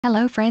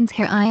Hello friends,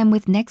 here I am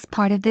with next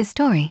part of this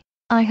story.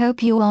 I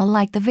hope you all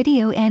like the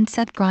video and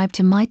subscribe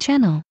to my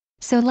channel.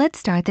 So let's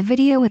start the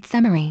video with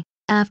summary.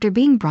 After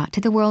being brought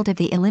to the world of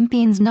the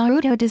Olympians,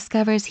 Naruto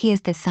discovers he is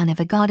the son of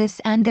a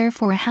goddess and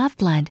therefore a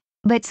half-blood.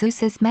 But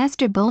Susa's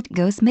master bolt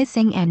goes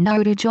missing and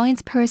Naruto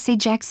joins Percy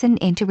Jackson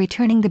into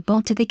returning the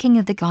bolt to the king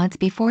of the gods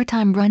before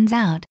time runs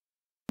out.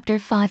 Chapter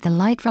 5. The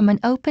light from an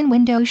open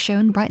window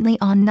shone brightly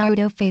on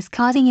Naruto's face,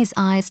 causing his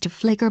eyes to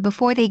flicker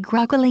before they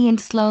groggily and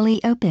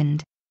slowly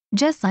opened.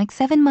 Just like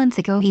 7 months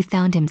ago, he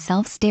found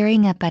himself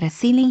staring up at a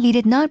ceiling he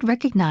did not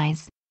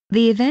recognize.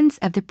 The events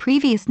of the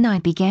previous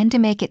night began to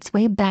make its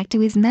way back to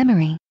his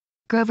memory.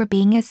 Grover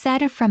being a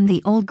satyr from the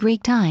old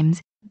Greek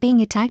times,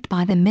 being attacked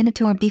by the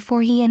Minotaur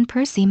before he and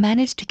Percy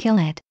managed to kill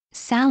it,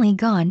 Sally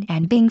gone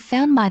and being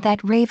found by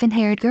that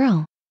raven-haired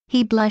girl.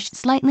 He blushed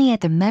slightly at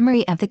the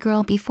memory of the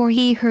girl before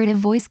he heard a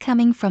voice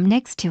coming from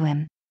next to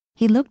him.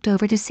 He looked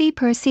over to see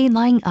Percy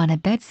lying on a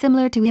bed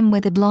similar to him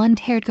with a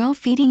blonde-haired girl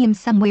feeding him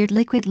some weird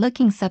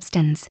liquid-looking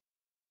substance.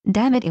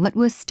 "Damn it, what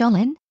was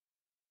stolen?"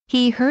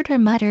 he heard her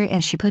mutter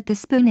as she put the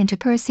spoon into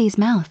Percy's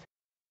mouth.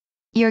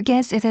 "Your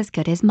guess is as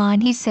good as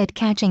mine," he said,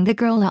 catching the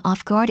girl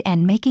off guard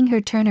and making her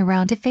turn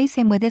around to face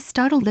him with a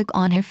startled look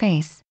on her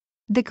face.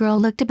 The girl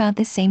looked about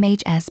the same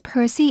age as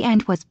Percy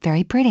and was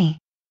very pretty.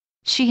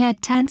 She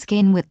had tan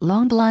skin with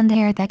long blonde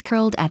hair that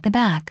curled at the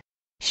back.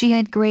 She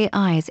had gray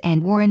eyes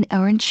and wore an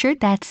orange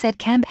shirt that said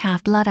Camp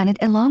Half-Blood on it,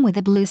 along with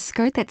a blue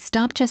skirt that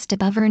stopped just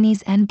above her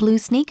knees and blue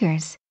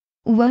sneakers.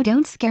 "Whoa,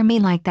 don't scare me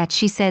like that,"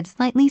 she said,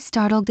 slightly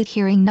startled at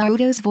hearing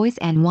Naruto's voice,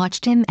 and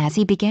watched him as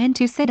he began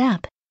to sit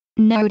up.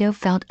 Naruto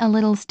felt a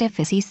little stiff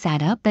as he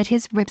sat up, but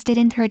his ribs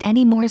didn't hurt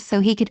anymore,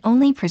 so he could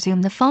only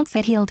presume the faults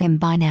had healed him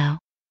by now.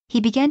 He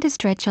began to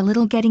stretch a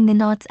little, getting the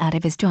knots out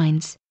of his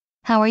joints.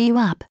 "How are you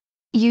up?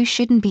 You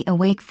shouldn't be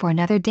awake for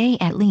another day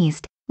at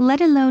least, let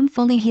alone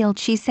fully healed,"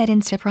 she said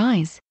in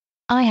surprise.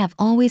 "I have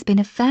always been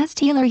a fast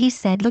healer," he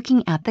said,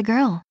 looking at the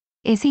girl.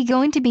 "Is he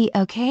going to be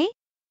okay?"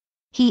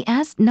 he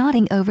asked,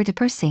 nodding over to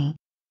Percy.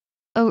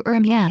 "Oh,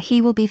 yeah, he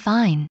will be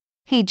fine.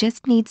 He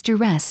just needs to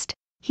rest.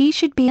 He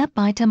should be up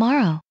by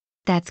tomorrow."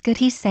 "That's good,"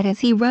 he said as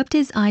he rubbed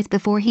his eyes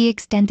before he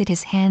extended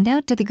his hand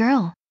out to the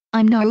girl.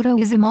 "I'm Naruto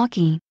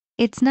Uzumaki.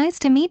 It's nice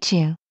to meet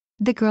you."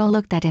 The girl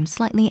looked at him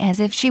slightly as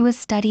if she was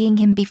studying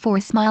him before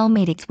a smile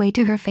made its way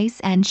to her face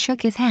and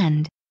shook his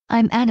hand.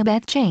 "I'm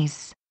Annabeth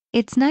Chase.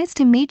 It's nice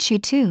to meet you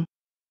too."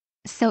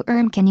 "So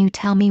can you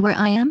tell me where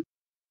I am?"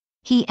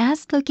 he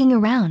asked, looking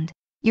around.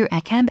 "You're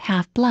at Camp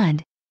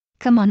Half-Blood.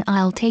 Come on,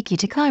 I'll take you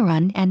to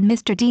Chiron and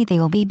Mr. D. They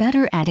will be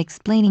better at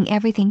explaining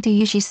everything to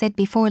you," she said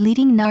before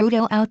leading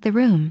Naruto out the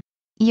room.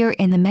 "You're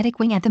in the medic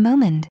wing at the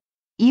moment.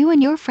 You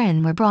and your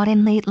friend were brought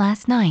in late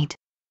last night.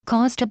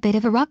 Caused a bit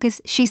of a ruckus,"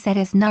 she said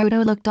as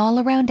Naruto looked all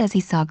around as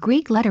he saw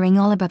Greek lettering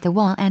all about the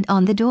wall and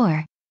on the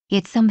door.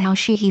 Yet somehow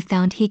he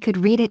found he could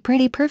read it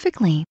pretty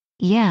perfectly.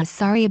 "Yeah,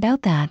 sorry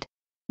about that.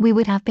 We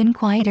would have been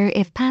quieter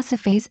if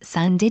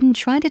Pasiphae's-san didn't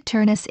try to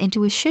turn us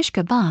into a shish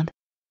kebab."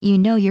 "You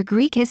know your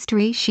Greek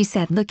history," she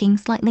said, looking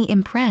slightly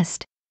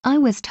impressed. "I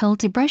was told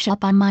to brush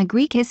up on my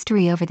Greek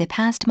history over the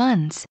past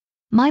months.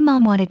 My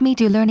mom wanted me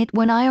to learn it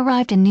when I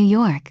arrived in New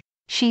York."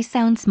 "She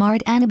sounds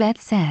smart,"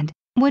 Annabeth said.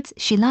 "What's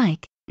she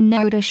like?"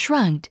 Naruto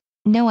shrugged.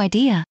 "No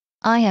idea.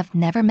 I have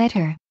never met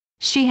her.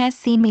 She has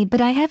seen me but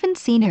I haven't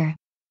seen her."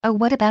 "Oh,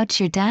 what about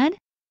your dad?"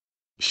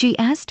 she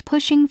asked,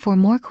 pushing for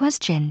more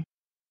question.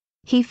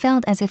 He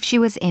felt as if she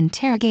was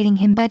interrogating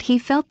him, but he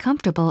felt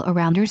comfortable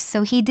around her,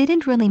 so he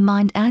didn't really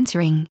mind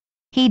answering.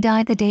 "He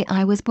died the day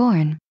I was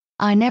born.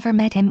 I never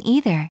met him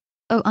either."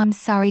 "Oh, I'm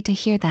sorry to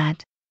hear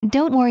that.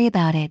 Don't worry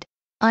about it.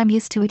 I'm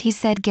used to it," he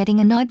said,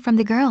 getting a nod from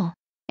the girl.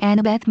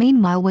 Annabeth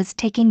meanwhile was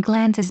taking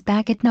glances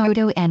back at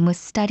Naruto and was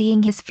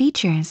studying his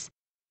features.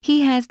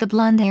 "He has the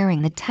blonde hair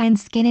and the tan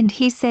skin, and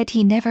he said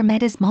he never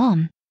met his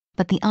mom.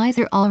 But the eyes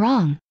are all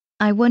wrong.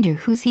 I wonder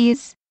whose he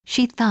is,"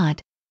 she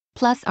thought.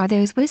 "Plus, are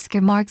those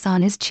whisker marks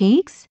on his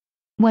cheeks?"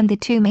 When the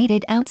two made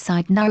it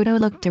outside, Naruto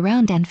looked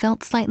around and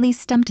felt slightly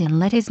stumped and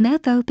let his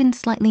mouth open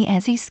slightly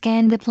as he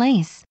scanned the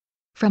place.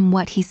 From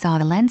what he saw,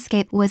 the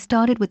landscape was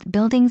dotted with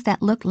buildings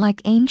that looked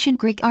like ancient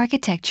Greek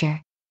architecture.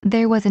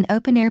 There was an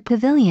open-air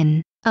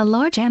pavilion, a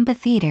large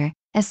amphitheater,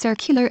 a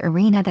circular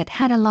arena that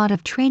had a lot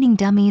of training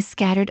dummies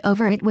scattered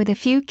over it with a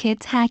few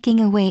kids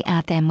hacking away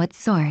at them with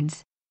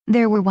swords.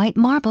 There were white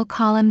marble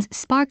columns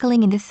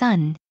sparkling in the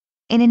sun.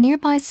 In a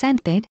nearby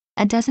sandpit,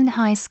 a dozen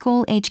high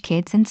school-age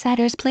kids and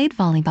satyrs played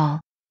volleyball.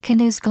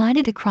 Canoes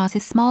glided across a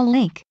small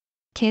lake.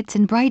 Kids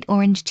in bright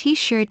orange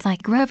t-shirts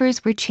like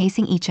Grover's were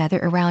chasing each other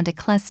around a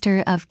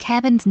cluster of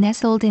cabins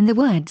nestled in the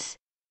woods.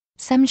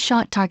 Some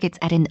shot targets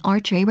at an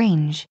archery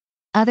range.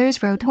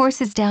 Others rode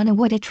horses down a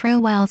wooded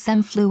trail while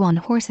some flew on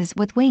horses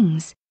with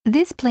wings.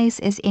 "This place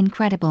is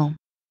incredible.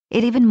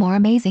 It's even more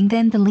amazing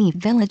than the Leaf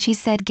Village," he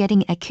said,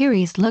 getting a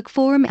curious look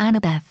from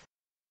Annabeth.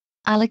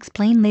 "I'll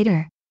explain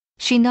later."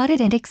 She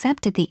nodded and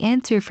accepted the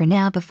answer for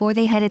now before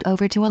they headed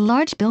over to a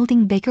large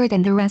building bigger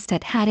than the rest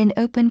that had an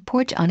open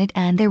porch on it,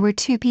 and there were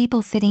two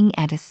people sitting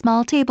at a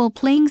small table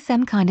playing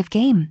some kind of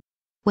game.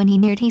 When he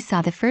neared, he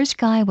saw the first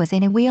guy was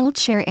in a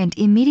wheelchair and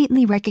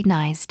immediately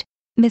recognized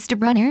Mr.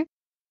 Brunner.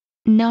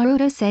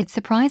 Naruto said,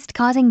 surprised,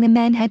 causing the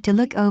man had to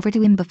look over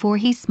to him before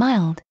he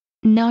smiled.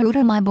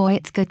 Naruto, my boy,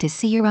 it's good to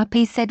see you're up,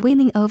 he said,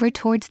 wheeling over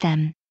towards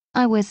them.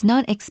 I was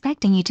not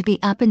expecting you to be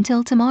up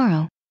until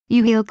tomorrow.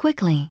 You heal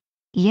quickly.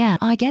 Yeah,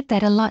 I get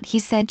that a lot, he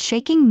said,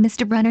 shaking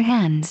Mr. Brunner's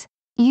hands.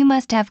 You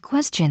must have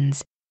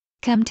questions.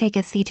 Come take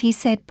a seat, he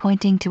said,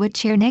 pointing to a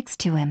chair next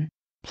to him.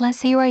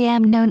 Plus here I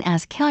am known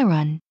as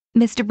Chiron.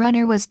 Mr.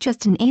 Brunner was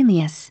just an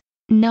alias.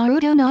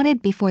 Naruto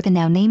nodded before the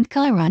now named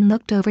Chiron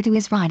looked over to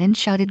his right and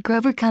shouted,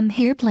 Grover, come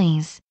here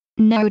please.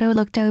 Naruto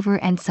looked over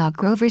and saw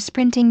Grover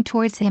sprinting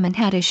towards him and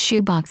had a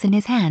shoebox in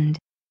his hand.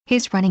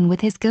 His running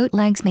with his goat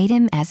legs made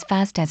him as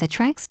fast as a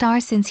track star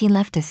since he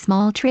left a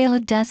small trail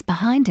of dust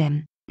behind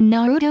him.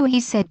 Naruto, he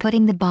said,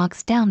 putting the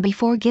box down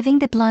before giving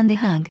the blonde a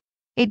hug.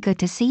 It's good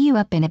to see you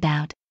up and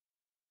about.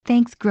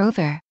 Thanks,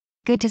 Grover.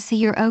 Good to see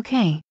you're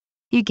okay.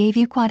 You gave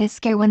you quite a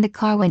scare when the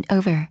car went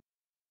over.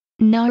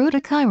 Naruto,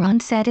 Chiron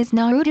said as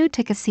Naruto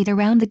took a seat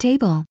around the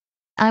table.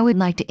 I would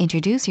like to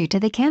introduce you to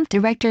the camp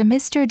director,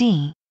 Mr.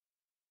 D.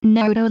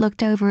 Naruto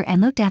looked over and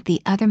looked at the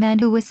other man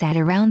who was sat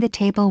around the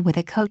table with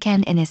a Coke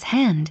can in his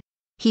hand.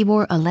 He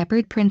wore a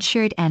leopard print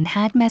shirt and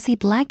had messy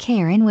black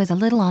hair and was a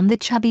little on the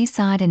chubby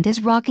side and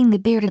is rocking the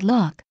bearded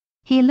look.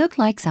 He looked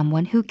like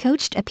someone who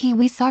coached a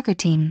pee-wee soccer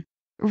team.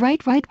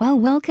 Right, well,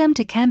 welcome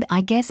to camp,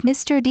 I guess,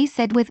 Mr. D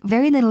said with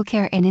very little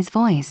care in his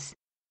voice.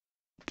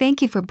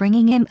 Thank you for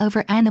bringing him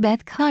over,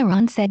 Annabeth,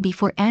 Chiron said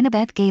before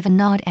Annabeth gave a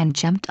nod and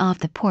jumped off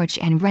the porch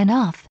and ran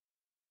off.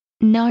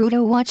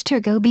 Naruto watched her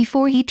go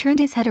before he turned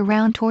his head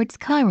around towards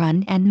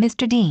Chiron and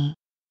Mr. D.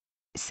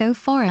 So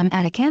far I'm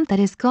at a camp that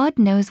is God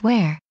knows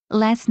where.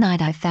 Last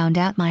night I found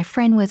out my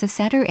friend was a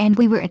setter and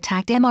we were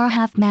attacked. Are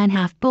half man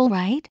half bull,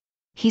 right?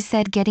 He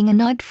said, getting a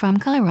nod from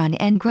Chiron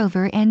and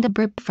Grover and a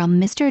burp from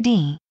Mr.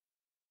 D.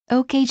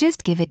 Okay,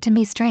 just give it to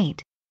me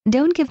straight.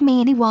 Don't give me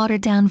any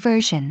watered down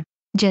version.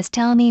 Just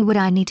tell me what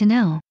I need to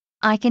know.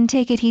 I can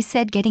take it, he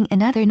said, getting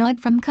another nod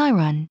from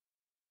Chiron.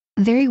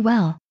 Very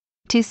well.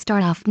 To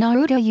start off,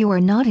 Naruto, you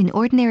are not an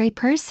ordinary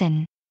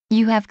person.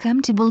 You have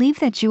come to believe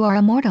that you are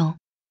immortal.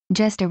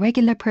 Just a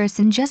regular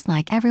person just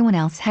like everyone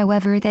else.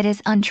 However, that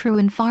is untrue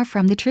and far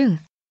from the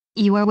truth.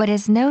 You are what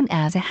is known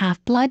as a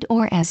half-blood,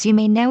 or as you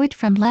may know it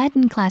from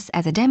Latin class,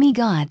 as a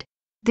demigod.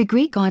 The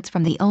Greek gods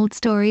from the old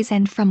stories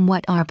and from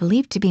what are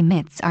believed to be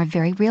myths are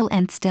very real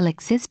and still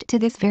exist to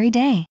this very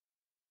day.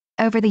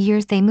 Over the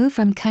years they moved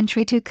from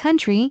country to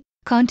country,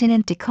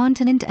 continent to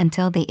continent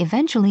until they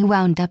eventually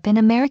wound up in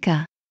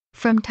America.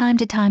 From time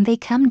to time they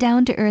come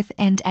down to Earth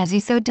and, as you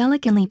so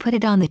delicately put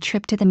it on the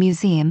trip to the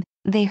museum,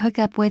 they hook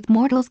up with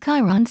mortals,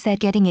 Chiron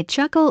said, getting a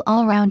chuckle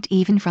all round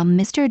even from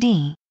Mr.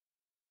 D.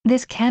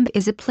 This camp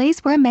is a place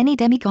where many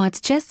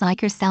demigods just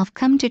like yourself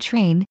come to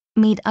train,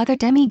 meet other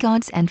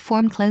demigods and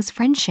form close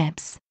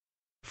friendships.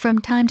 From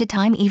time to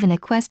time even a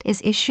quest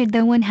is issued,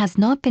 though one has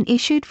not been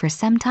issued for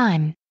some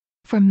time.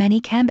 For many,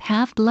 Camp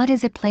Half-Blood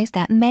is a place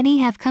that many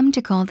have come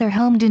to call their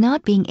home, do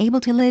not being able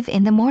to live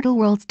in the mortal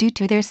worlds due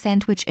to their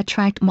scent, which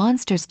attract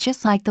monsters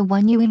just like the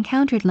one you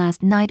encountered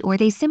last night, or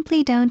they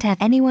simply don't have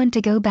anyone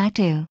to go back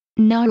to.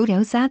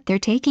 Naruto sat there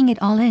taking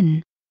it all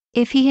in.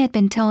 If he had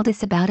been told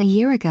this about a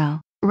year ago,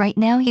 right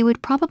now he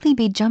would probably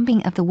be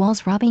jumping off the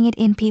walls, rubbing it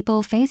in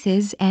people's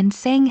faces and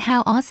saying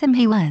how awesome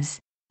he was.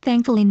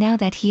 Thankfully, now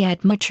that he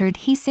had matured,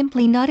 he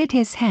simply nodded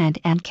his head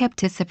and kept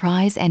his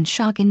surprise and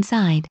shock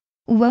inside.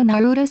 Whoa,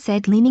 Naruto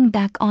said, leaning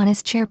back on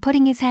his chair,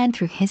 putting his hand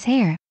through his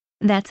hair.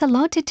 That's a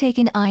lot to take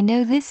in. I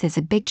know this is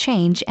a big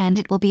change and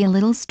it will be a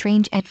little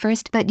strange at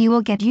first, but you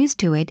will get used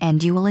to it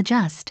and you will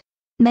adjust.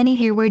 Many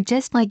here were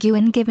just like you,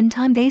 and given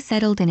time they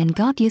settled in and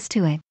got used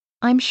to it.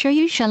 I'm sure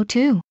you shall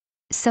too.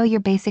 So you're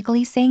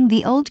basically saying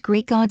the old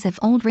Greek gods of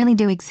old really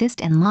do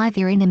exist and live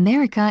here in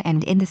America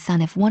and in the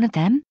son of one of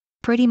them?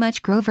 Pretty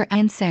much, Grover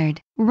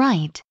answered.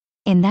 Right.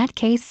 In that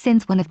case,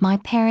 since one of my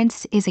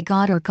parents is a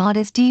god or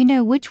goddess, do you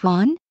know which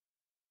one?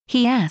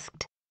 He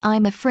asked.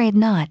 I'm afraid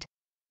not.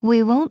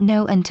 We won't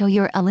know until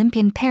your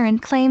Olympian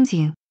parent claims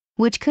you,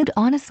 which could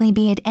honestly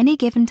be at any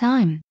given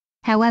time.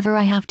 However,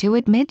 I have to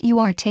admit you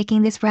are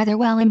taking this rather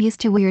well. I'm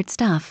used to weird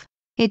stuff.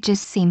 It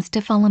just seems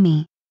to follow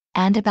me.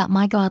 And about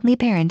my godly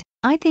parent,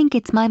 I think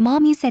it's my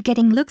mom, he said,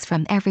 getting looks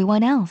from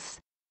everyone else.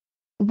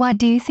 Why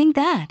do you think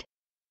that?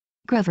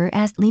 Grover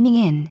asked, leaning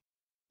in.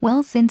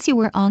 Well, since you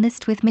were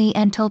honest with me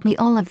and told me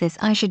all of this,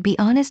 I should be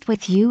honest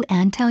with you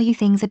and tell you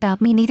things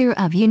about me neither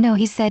of you know,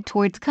 he said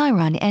towards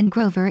Chiron and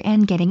Grover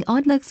and getting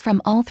odd looks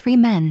from all three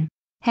men.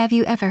 Have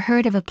you ever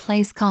heard of a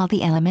place called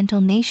the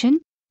Elemental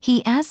Nation?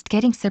 He asked,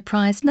 getting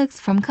surprised looks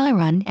from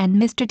Chiron and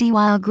Mr. D,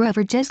 while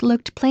Grover just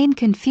looked plain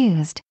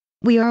confused.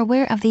 We are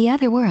aware of the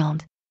other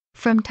world.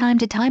 From time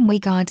to time we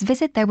gods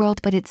visit their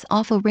world, but it's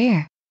awful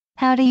rare.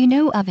 How do you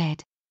know of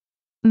it?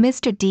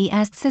 Mr. D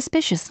asked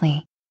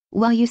suspiciously.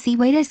 Well, you see,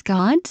 wait, as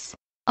gods?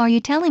 Are you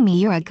telling me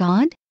you're a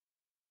god?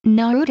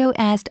 Naruto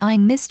asked,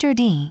 eyeing Mr.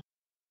 D.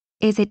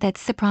 Is it that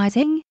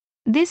surprising?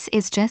 This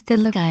is just the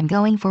look I'm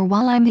going for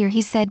while I'm here,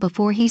 he said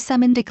before he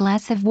summoned a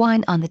glass of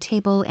wine on the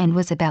table and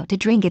was about to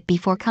drink it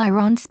before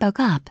Chiron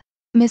spoke up.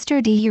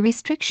 Mr. D, your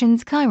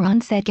restrictions,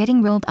 Chiron said,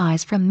 getting rolled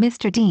eyes from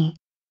Mr. D.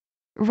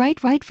 Right,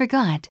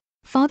 forgot.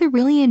 Father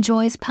really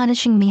enjoys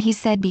punishing me, he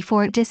said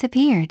before it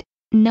disappeared.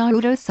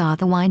 Naruto saw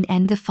the wine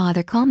and the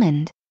father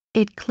commented.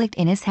 It clicked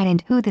in his head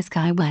and who this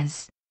guy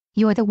was.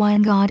 You're the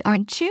wine god,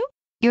 aren't you?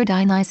 You're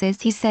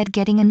Dionysus, he said,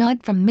 getting a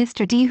nod from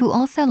Mr. D, who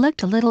also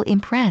looked a little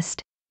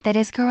impressed. That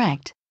is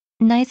correct.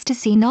 Nice to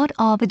see not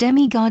all the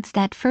demigods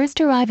that first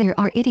arrive here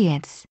are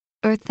idiots.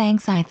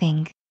 Thanks, I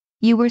think.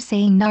 You were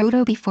saying,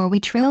 Naruto, before we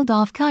trailed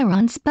off.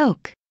 Chiron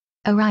spoke.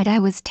 Oh right, I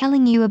was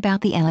telling you about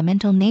the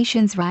elemental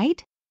nations,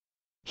 right?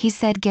 He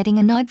said, getting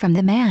a nod from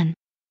the man.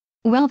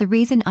 Well, the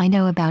reason I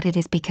know about it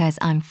is because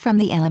I'm from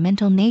the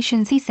elemental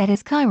nations, he said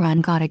as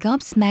Chiron got a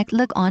gobsmacked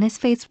look on his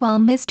face while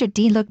Mr.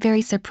 D looked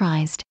very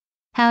surprised.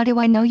 How do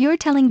I know you're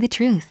telling the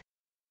truth?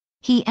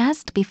 He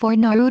asked before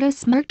Naruto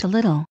smirked a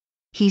little.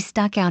 He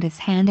stuck out his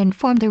hand and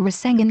formed a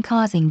Rasengan,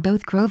 causing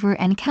both Grover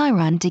and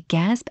Chiron to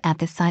gasp at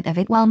the sight of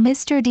it while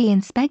Mr. D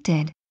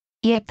inspected.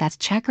 Yep, that's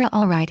chakra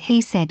alright, he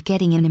said,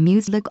 getting an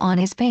amused look on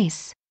his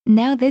face.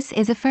 Now this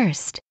is a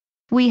first.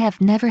 We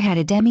have never had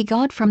a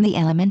demigod from the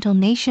elemental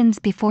nations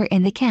before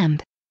in the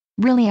camp.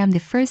 Really, I'm the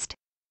first?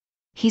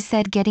 He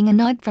said, getting a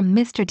nod from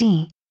Mr.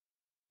 D.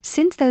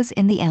 Since those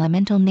in the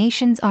elemental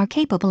nations are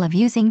capable of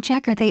using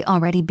chakra, they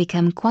already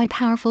become quite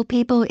powerful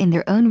people in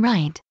their own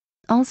right.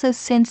 Also,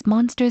 since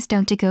monsters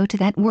don't go to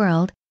that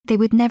world, they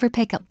would never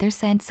pick up their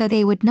scent, so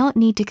they would not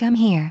need to come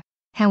here.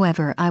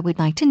 However, I would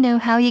like to know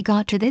how you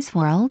got to this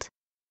world.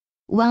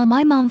 Well,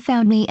 my mom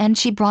found me and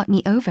she brought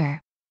me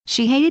over.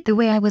 She hated the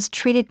way I was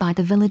treated by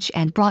the village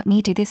and brought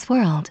me to this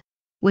world.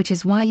 Which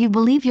is why you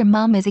believe your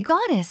mom is a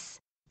goddess,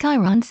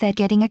 Chiron said,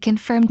 getting a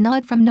confirmed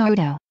nod from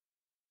Naruto.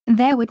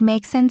 That would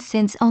make sense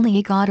since only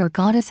a god or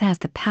goddess has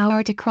the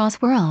power to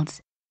cross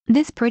worlds.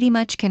 This pretty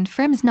much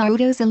confirms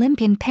Naruto's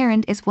Olympian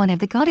parent is one of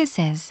the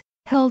goddesses.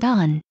 Hold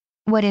on.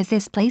 What is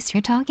this place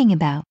you're talking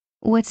about?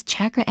 What's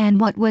chakra and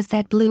what was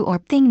that blue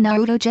orb thing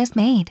Naruto just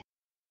made?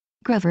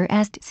 Grover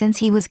asked since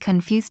he was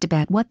confused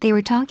about what they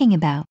were talking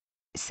about.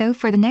 So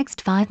for the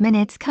next 5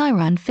 minutes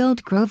Chiron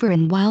filled Grover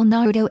in while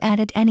Naruto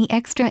added any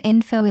extra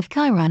info if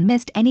Chiron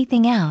missed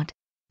anything out.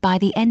 By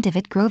the end of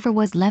it, Grover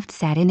was left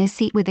sat in his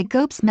seat with a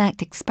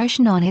gobsmacked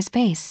expression on his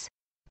face.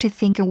 To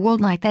think a world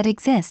like that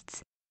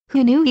exists.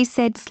 Who knew, he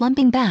said,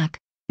 slumping back.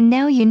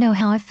 Now you know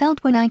how I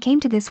felt when I came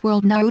to this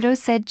world, Naruto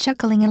said,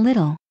 chuckling a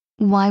little.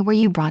 Why were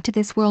you brought to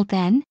this world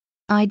then?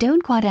 I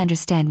don't quite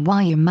understand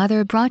why your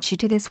mother brought you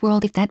to this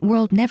world if that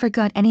world never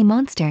got any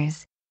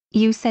monsters.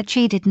 You said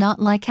she did not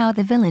like how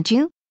the village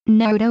you?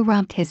 Naruto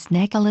rubbed his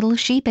neck a little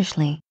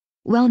sheepishly.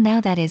 Well,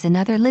 now that is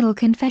another little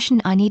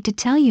confession I need to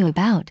tell you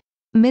about.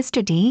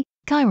 Mr. D,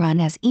 Chiron,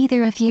 has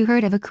either of you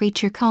heard of a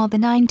creature called the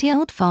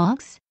nine-tailed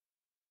fox?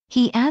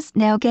 He asked,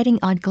 now getting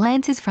odd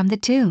glances from the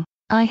two.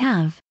 I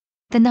have.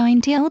 The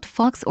nine-tailed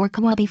fox, or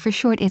kawabi for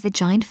short, is a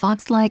giant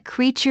fox-like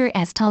creature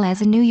as tall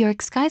as a New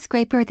York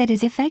skyscraper that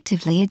is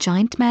effectively a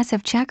giant mass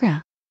of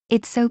chakra.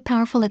 It's so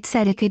powerful it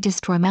said it could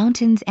destroy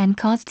mountains and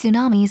cause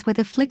tsunamis with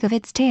a flick of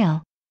its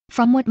tail.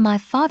 From what my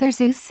father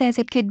Zeus says,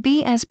 it could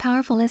be as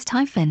powerful as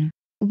Typhon.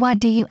 Why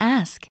do you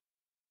ask?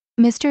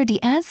 Mr. D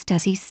asked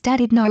as he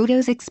studied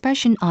Naruto's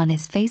expression on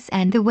his face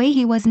and the way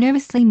he was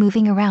nervously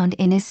moving around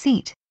in his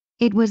seat.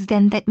 It was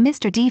then that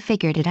Mr. D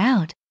figured it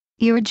out.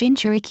 You're a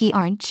Jinchuriki,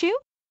 aren't you?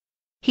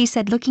 He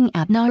said, looking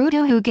at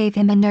Naruto, who gave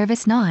him a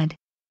nervous nod.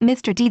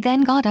 Mr. D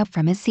then got up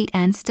from his seat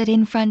and stood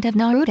in front of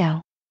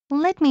Naruto.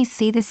 Let me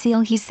see the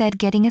seal, he said,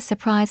 getting a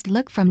surprised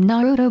look from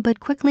Naruto but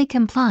quickly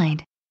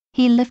complied.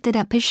 He lifted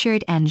up his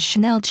shirt and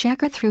channeled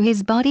chakra through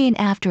his body, and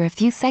after a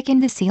few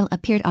seconds the seal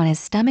appeared on his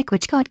stomach,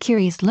 which got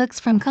curious looks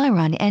from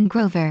Chiron and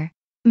Grover.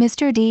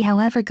 Mr. D,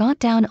 however, got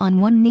down on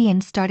one knee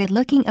and started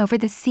looking over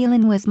the seal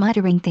and was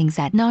muttering things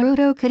that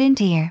Naruto couldn't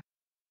hear.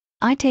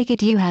 I take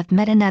it you have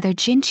met another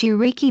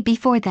Jinchuriki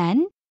before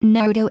then?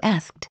 Naruto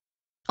asked.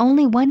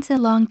 Only once a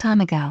long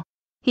time ago.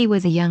 He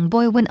was a young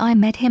boy when I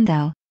met him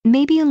though,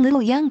 maybe a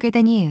little younger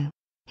than you.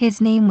 His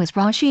name was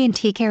Rashi and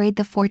he carried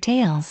the four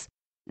tails.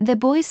 The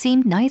boy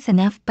seemed nice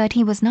enough, but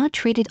he was not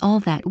treated all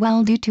that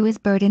well due to his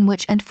burden,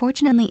 which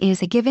unfortunately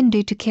is a given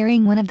due to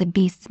carrying one of the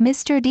beasts,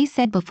 Mr. D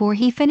said before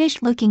he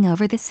finished looking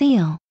over the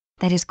seal.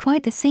 That is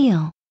quite the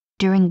seal.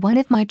 During one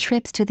of my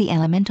trips to the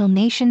elemental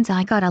nations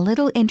I got a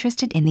little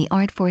interested in the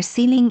art for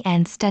sealing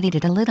and studied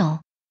it a little.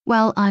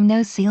 Well, I'm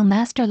no seal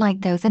master like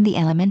those in the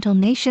elemental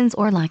nations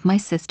or like my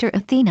sister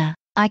Athena.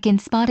 I can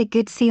spot a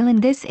good seal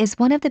and this is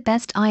one of the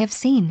best I have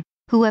seen.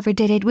 Whoever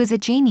did it was a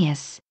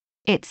genius.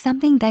 It's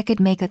something that could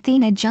make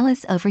Athena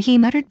jealous over, he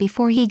muttered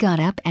before he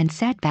got up and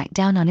sat back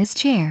down on his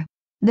chair.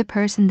 The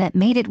person that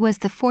made it was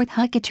the fourth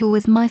Hokage, who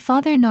was my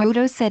father,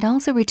 Naruto said,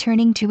 also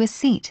returning to his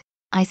seat.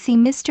 I see,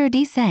 Mr.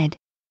 D said.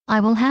 I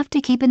will have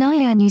to keep an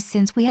eye on you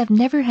since we have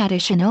never had a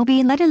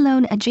shinobi, let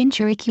alone a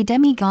Jinchuriki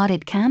demigod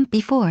at camp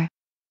before.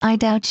 I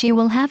doubt she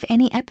will have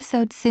any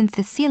episodes since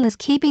the seal is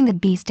keeping the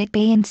beast at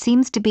bay and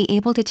seems to be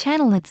able to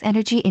channel its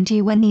energy into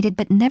you when needed,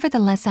 but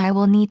nevertheless I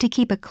will need to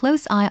keep a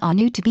close eye on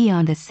you to be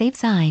on the safe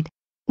side.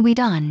 We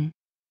done.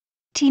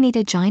 Teeny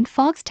the giant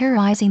fox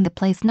terrorizing the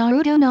place.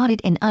 Naruto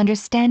nodded in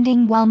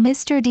understanding while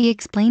Mr. D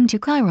explained to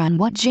Chiron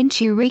what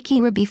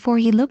Jinchuriki were before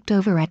he looked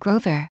over at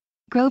Grover.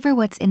 Grover,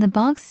 what's in the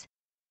box?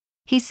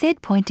 He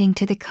said, pointing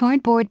to the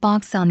cardboard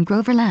box on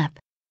Grover's lap.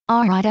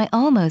 Alright, I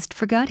almost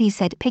forgot, he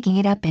said, picking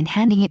it up and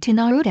handing it to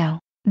Naruto.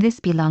 This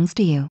belongs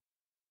to you.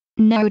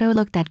 Naruto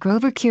looked at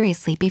Grover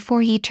curiously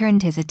before he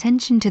turned his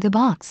attention to the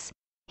box.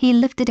 He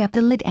lifted up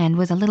the lid and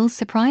was a little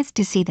surprised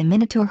to see the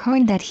Minotaur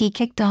horn that he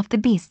kicked off the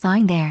beast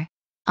lying there.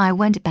 I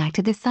went back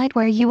to the site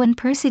where you and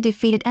Percy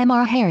defeated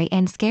Mr. Harry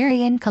and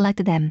Scary and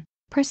collected them.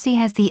 Percy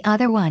has the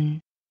other one.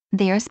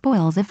 They are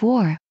spoils of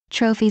war,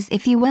 trophies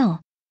if you will.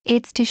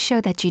 It's to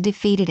show that you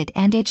defeated it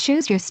and it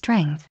shows your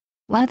strength.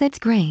 Wow, that's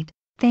great.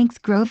 Thanks,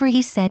 Grover,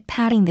 he said,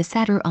 patting the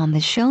satyr on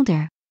the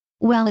shoulder.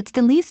 Well, it's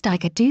the least I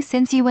could do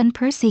since you and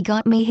Percy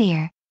got me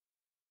here.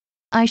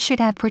 I should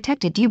have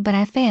protected you, but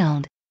I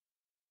failed.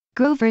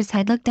 Grover's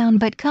head looked down,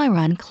 but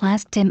Chiron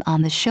clasped him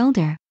on the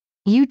shoulder.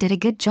 You did a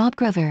good job,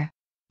 Grover.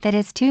 That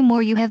is 2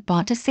 more you have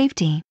brought to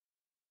safety.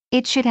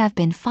 It should have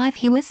been 5,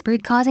 he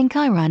whispered, causing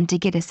Chiron to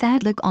get a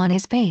sad look on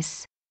his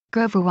face.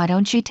 Grover, why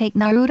don't you take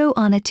Naruto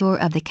on a tour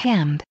of the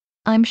camp?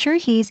 I'm sure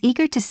he's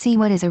eager to see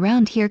what is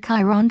around here,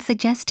 Chiron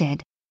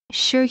suggested.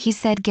 Sure, he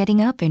said,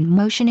 getting up and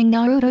motioning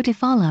Naruto to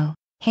follow.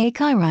 Hey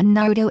Chiron,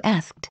 Naruto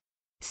asked.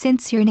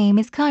 Since your name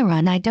is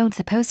Chiron, I don't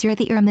suppose you're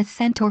the Hermes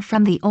centaur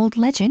from the old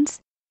legends?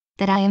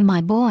 That I am,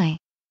 my boy.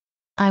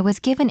 I was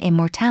given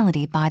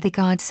immortality by the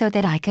gods so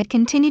that I could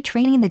continue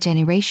training the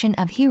generation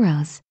of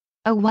heroes.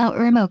 Oh wow,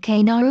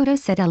 okay, Naruto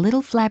said, a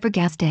little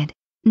flabbergasted.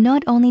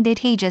 Not only did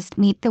he just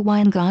meet the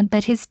wine god,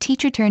 but his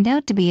teacher turned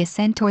out to be a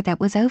centaur that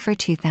was over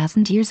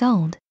 2,000 years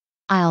old.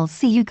 I'll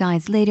see you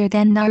guys later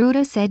then,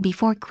 Naruto said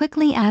before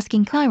quickly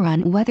asking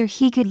Chiron whether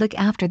he could look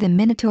after the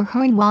Minotaur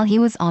horn while he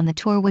was on the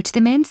tour, which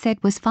the man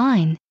said was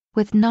fine.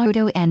 With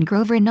Naruto and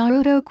Grover,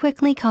 Naruto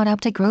quickly caught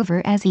up to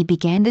Grover as he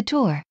began the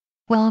tour.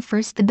 Well,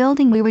 first, the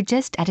building we were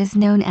just at is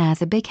known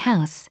as a big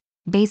house.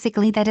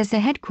 Basically that is the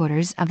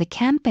headquarters of the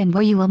camp and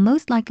where you will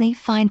most likely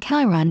find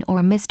Chiron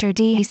or Mr.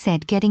 D, he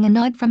said, getting a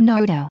nod from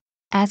Naruto.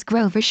 As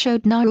Grover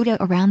showed Naruto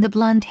around, the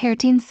blonde-haired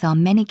teen saw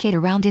many kids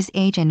around his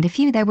age and a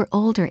few that were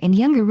older and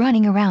younger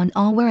running around,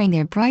 all wearing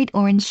their bright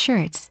orange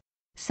shirts.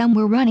 Some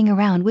were running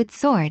around with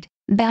sword,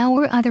 bow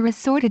or other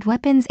assorted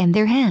weapons in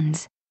their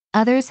hands.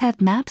 Others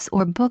had maps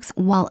or books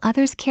while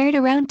others carried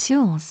around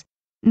tools.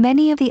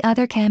 Many of the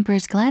other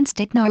campers glanced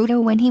at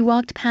Naruto when he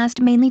walked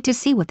past, mainly to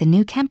see what the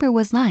new camper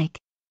was like.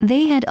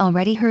 They had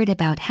already heard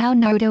about how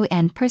Naruto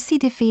and Percy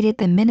defeated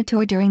the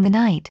Minotaur during the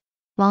night.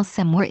 While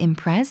some were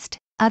impressed,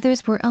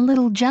 others were a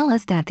little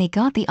jealous that they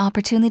got the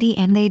opportunity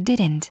and they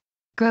didn't.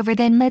 Grover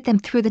then led them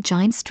through the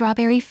giant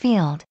strawberry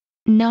field.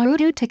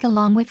 Naruto took a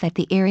long whiff at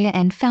the area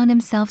and found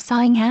himself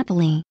sighing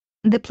happily.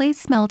 The place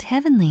smelled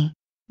heavenly.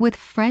 With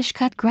fresh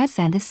cut grass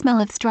and the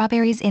smell of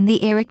strawberries in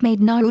the air, it made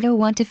Naruto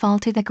want to fall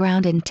to the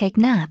ground and take a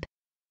nap.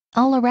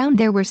 All around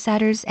there were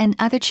satyrs and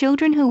other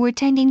children who were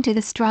tending to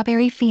the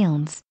strawberry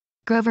fields.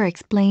 Grover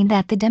explained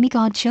that the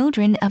demigod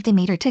children of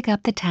Demeter took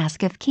up the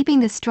task of keeping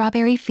the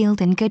strawberry field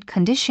in good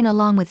condition,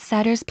 along with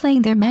satyrs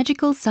playing their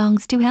magical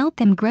songs to help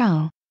them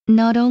grow.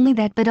 Not only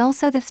that, but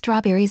also the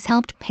strawberries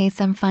helped pay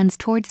some funds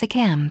towards the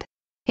camp.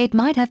 It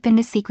might have been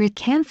a secret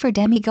camp for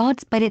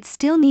demigods, but it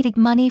still needed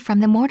money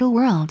from the mortal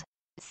world.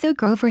 So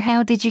Grover,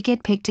 how did you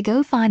get picked to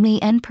go find me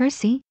and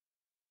Percy?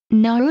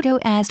 Naruto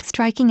asked,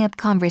 striking up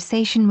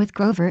conversation with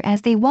Grover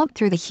as they walked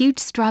through the huge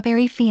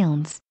strawberry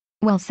fields.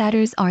 Well,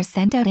 satyrs are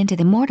sent out into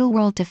the mortal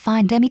world to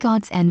find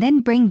demigods and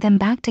then bring them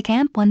back to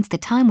camp once the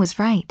time was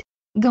right.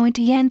 Going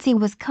to Yancy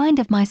was kind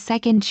of my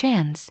second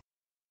chance.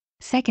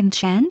 Second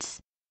chance?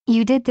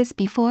 You did this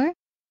before?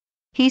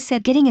 He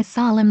said, getting a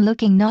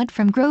solemn-looking nod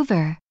from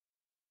Grover.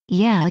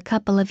 Yeah, a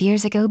couple of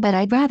years ago, but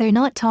I'd rather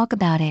not talk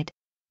about it.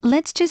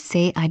 Let's just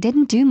say I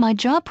didn't do my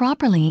job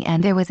properly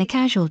and there was a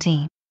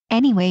casualty.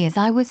 Anyway, as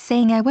I was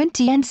saying, I went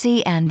to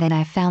Yancy and then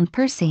I found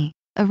Percy.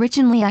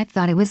 Originally I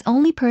thought it was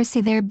only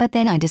Percy there, but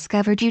then I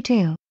discovered you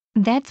too.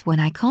 That's when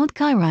I called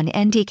Chiron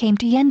and he came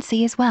to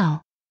Yancy as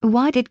well.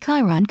 Why did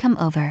Chiron come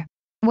over?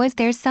 Was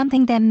there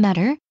something that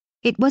matter?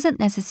 It wasn't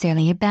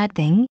necessarily a bad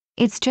thing,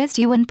 it's just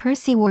you and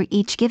Percy were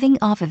each giving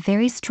off a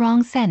very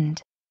strong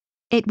scent.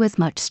 It was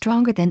much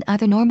stronger than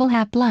other normal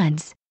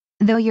half-bloods.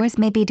 Though yours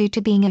may be due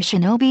to being a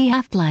shinobi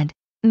half-blood.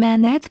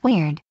 Man, that's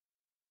weird.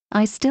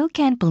 I still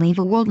can't believe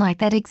a world like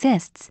that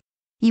exists.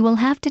 You will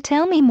have to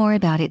tell me more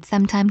about it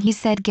sometime, he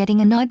said,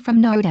 getting a nod from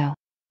Naruto.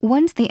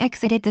 Once they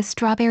exited the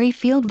strawberry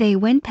field, they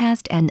went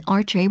past an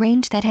archery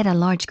range that had a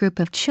large group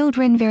of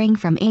children varying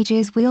from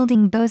ages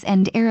wielding bows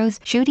and arrows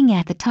shooting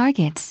at the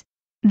targets.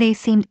 They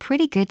seemed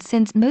pretty good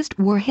since most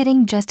were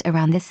hitting just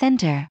around the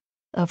center.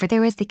 Over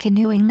there is the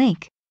canoeing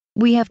lake.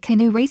 We have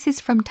canoe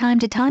races from time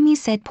to time, he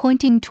said,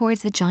 pointing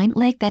towards the giant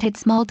lake that had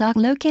small dock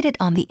located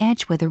on the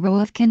edge with a row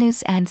of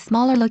canoes and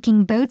smaller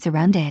looking boats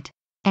around it.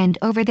 And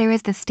over there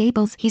is the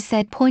stables, he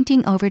said,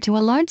 pointing over to a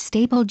large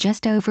stable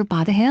just over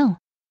by the hill.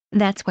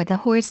 That's where the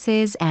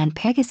horses and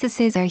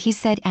Pegasuses are, he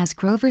said, as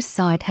Grover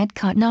saw it had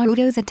caught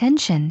Naruto's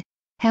attention.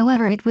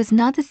 However, it was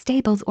not the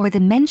stables or the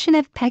mention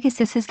of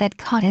Pegasuses that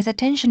caught his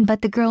attention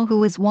but the girl who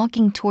was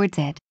walking towards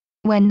it.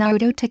 When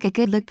Naruto took a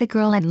good look, the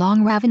girl had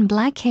long raven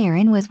black hair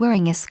and was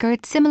wearing a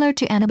skirt similar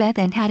to Annabeth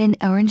and had an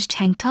orange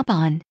tank top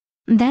on.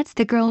 That's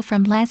the girl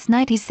from last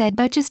night, he said,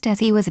 but just as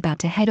he was about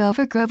to head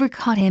over, Grover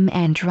caught him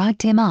and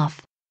dragged him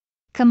off.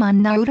 Come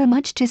on, Naruto,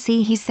 much to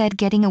see, he said,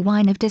 getting a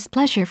whine of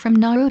displeasure from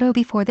Naruto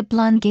before the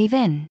blonde gave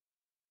in.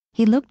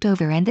 He looked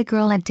over and the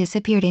girl had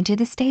disappeared into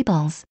the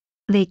stables.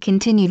 They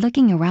continued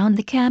looking around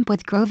the camp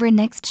with Grover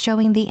next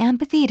showing the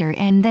amphitheater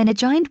and then a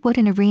giant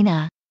wooden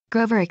arena.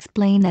 Grover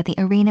explained that the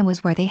arena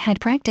was where they had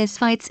practice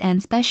fights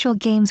and special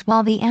games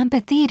while the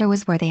amphitheater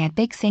was where they had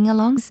big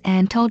sing-alongs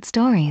and told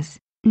stories.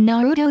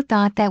 Naruto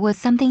thought that was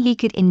something he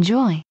could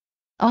enjoy.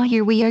 Oh,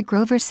 here we are,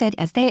 Grover said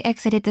as they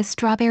exited the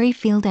strawberry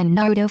field, and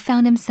Naruto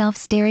found himself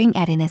staring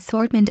at an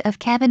assortment of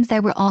cabins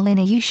that were all in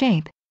a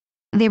U-shape.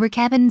 They were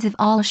cabins of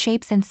all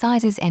shapes and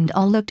sizes and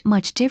all looked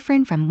much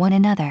different from one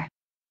another.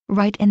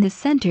 Right in the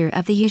center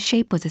of the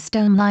U-shape was a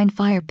stone-lined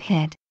fire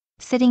pit.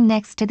 Sitting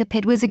next to the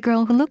pit was a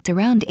girl who looked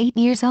around 8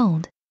 years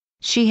old.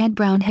 She had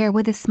brown hair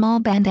with a small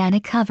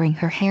bandana covering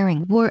her hair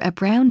and wore a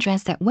brown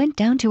dress that went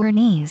down to her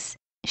knees.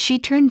 She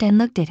turned and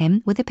looked at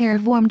him with a pair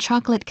of warm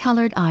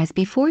chocolate-colored eyes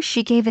before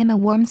she gave him a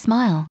warm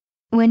smile.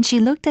 When she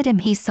looked at him,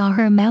 he saw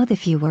her mouth a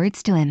few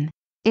words to him.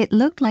 It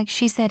looked like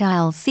she said,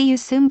 "I'll see you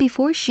soon,"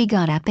 before she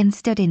got up and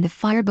stood in the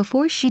fire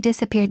before she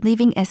disappeared,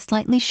 leaving a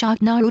slightly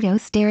shocked Naruto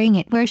staring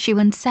at where she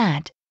once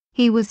sat.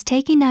 He was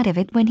taken out of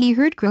it when he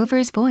heard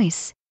Grover's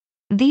voice.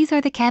 "These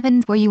are the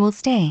cabins where you will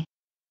stay.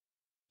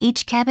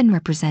 Each cabin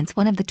represents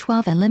one of the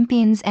 12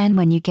 Olympians, and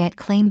when you get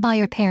claimed by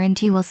your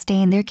parent you will stay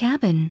in their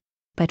cabin.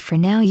 But for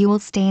now you will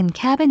stay in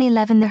cabin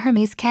 11, the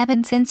Hermes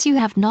cabin, since you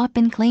have not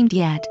been claimed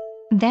yet.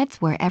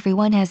 That's where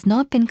everyone has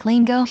not been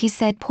claimed go," he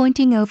said,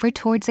 pointing over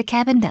towards a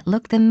cabin that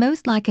looked the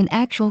most like an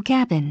actual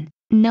cabin.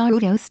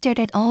 Naruto stared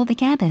at all the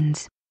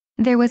cabins.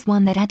 There was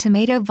one that had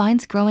tomato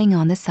vines growing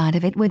on the side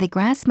of it with a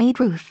grass-made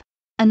roof.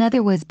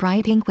 Another was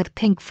bright pink with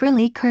pink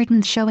frilly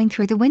curtains showing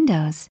through the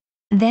windows.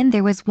 Then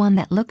there was one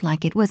that looked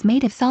like it was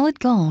made of solid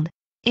gold.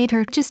 It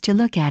hurt just to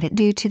look at it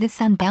due to the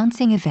sun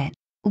bouncing of it.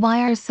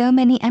 "Why are so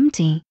many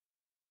empty?"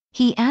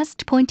 he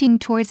asked, pointing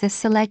towards a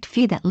select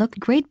few that looked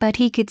great but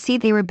he could see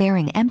they were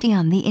bearing empty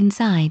on the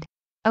inside.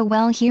 "Oh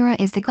well, Hera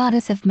is the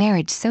goddess of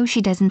marriage, so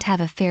she doesn't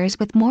have affairs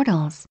with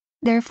mortals.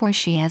 Therefore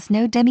she has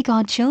no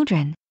demigod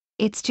children.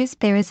 It's just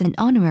there is an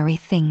honorary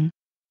thing.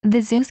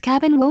 The Zeus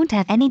cabin won't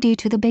have any due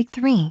to the big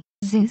three,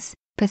 Zeus,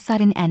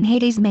 Poseidon and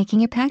Hades,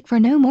 making a pact for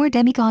no more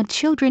demigod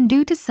children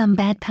due to some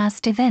bad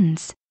past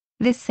events.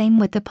 The same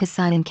with the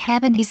Poseidon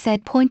cabin," he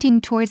said, pointing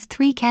towards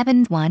 3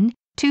 cabins, 1,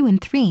 2 and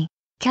 3.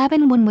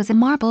 Cabin 1 was a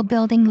marble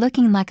building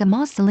looking like a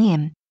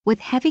mausoleum, with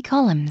heavy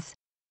columns.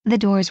 The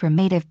doors were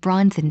made of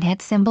bronze and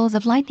had symbols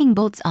of lightning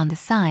bolts on the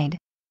side.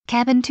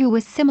 Cabin 2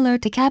 was similar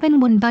to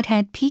cabin 1 but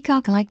had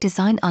peacock-like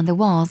design on the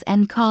walls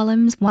and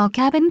columns, while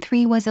cabin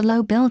 3 was a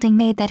low building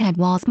that had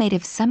walls made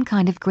of some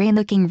kind of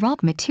grey-looking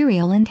rock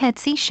material and had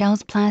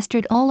seashells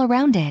plastered all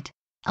around it.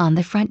 On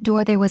the front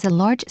door there was a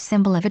large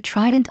symbol of a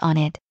trident on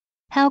it.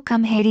 "How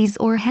come Hades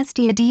or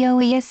Hestia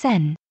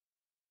doesn't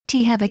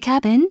have a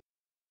cabin?"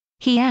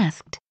 he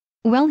asked.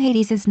 "Well,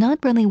 Hades is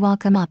not really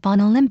welcome up on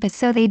Olympus,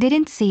 so they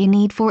didn't see a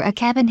need for a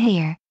cabin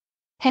here.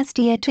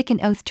 Hestia took an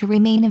oath to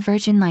remain a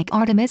virgin like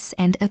Artemis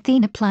and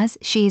Athena, plus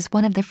she's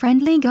one of the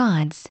friendly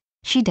gods.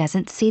 She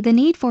doesn't see the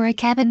need for a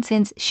cabin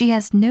since she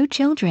has no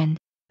children.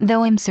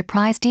 Though I'm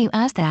surprised you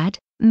asked that.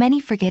 Many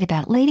forget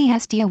about Lady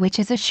Hestia, which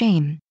is a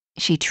shame.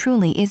 She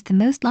truly is the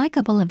most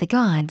likable of the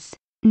gods."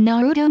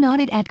 Naruto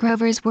nodded at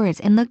Grover's words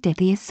and looked at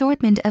the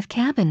assortment of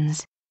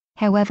cabins.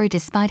 However,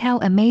 despite how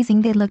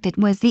amazing they looked, it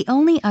was the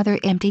only other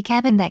empty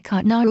cabin that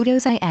caught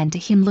Naruto's eye and to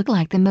him looked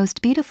like the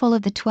most beautiful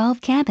of the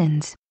 12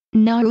 cabins.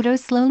 Naruto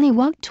slowly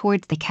walked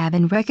towards the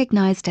cabin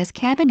recognized as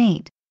cabin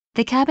 8.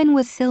 The cabin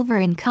was silver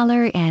in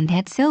color and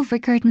had silver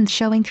curtains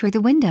showing through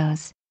the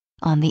windows.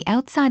 On the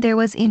outside there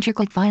was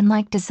intricate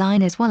vine-like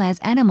design as well as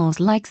animals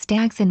like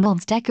stags and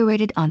wolves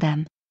decorated on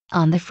them.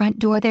 On the front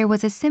door there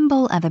was a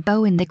symbol of a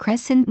bow in the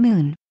crescent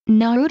moon.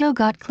 Naruto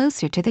got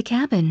closer to the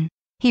cabin.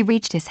 He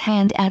reached his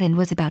hand out and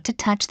was about to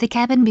touch the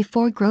cabin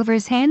before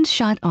Grover's hand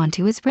shot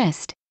onto his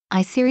wrist.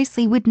 "I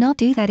seriously would not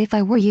do that if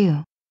I were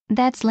you.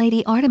 That's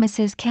Lady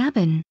Artemis's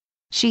cabin.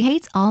 She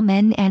hates all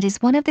men and is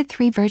one of the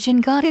 3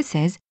 virgin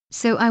goddesses,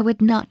 so I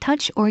would not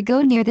touch or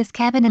go near this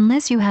cabin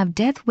unless you have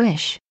death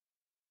wish.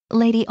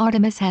 Lady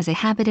Artemis has a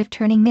habit of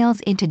turning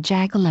males into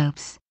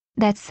jackalopes.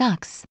 That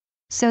sucks.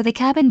 So the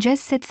cabin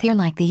just sits here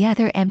like the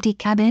other empty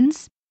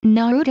cabins?"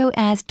 Naruto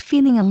asked,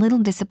 feeling a little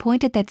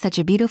disappointed that such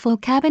a beautiful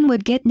cabin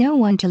would get no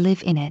one to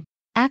live in it.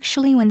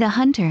 Actually, when the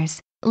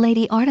Hunters,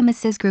 Lady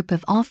Artemis's group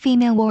of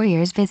all-female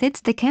warriors, visits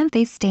the camp,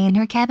 they stay in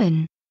her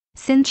cabin.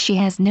 Since she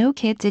has no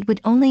kids, it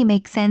would only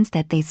make sense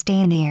that they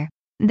stay in here.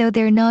 Though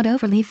they're not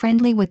overly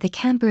friendly with the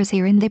campers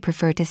here and they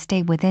prefer to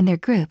stay within their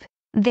group.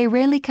 They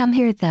rarely come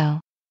here though.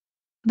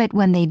 But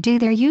when they do,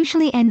 there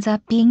usually ends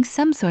up being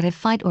some sort of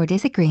fight or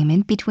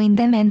disagreement between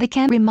them and the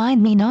camp.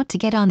 Remind me not to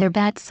get on their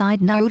bad side,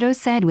 Naruto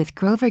said with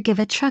Grover give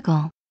a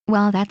chuckle.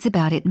 Well, that's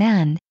about it,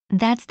 man.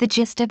 That's the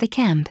gist of the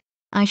camp.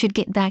 I should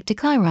get back to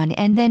Chiron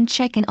and then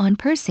check in on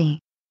Percy.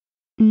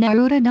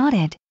 Naruto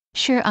nodded.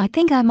 Sure, I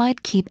think I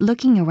might keep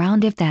looking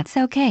around if that's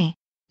okay.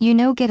 You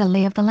know, get a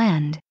lay of the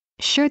land.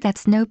 Sure,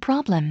 that's no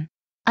problem.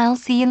 I'll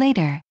see you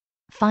later.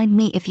 Find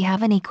me if you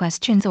have any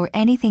questions or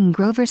anything,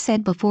 Grover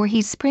said before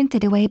he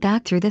sprinted away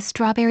back through the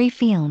strawberry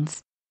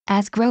fields.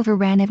 As Grover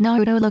ran,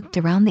 Naruto looked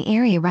around the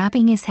area,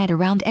 wrapping his head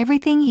around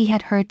everything he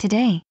had heard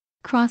today.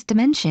 Cross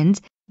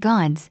dimensions,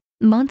 gods,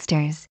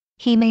 monsters.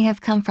 He may have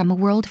come from a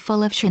world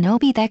full of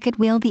shinobi that could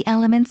wield the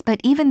elements,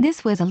 but even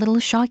this was a little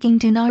shocking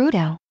to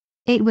Naruto.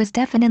 It was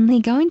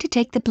definitely going to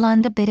take the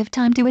blonde a bit of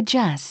time to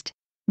adjust.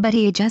 But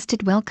he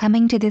adjusted well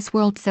coming to this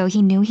world, so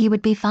he knew he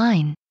would be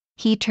fine.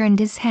 He turned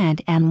his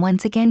head and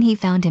once again he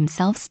found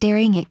himself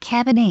staring at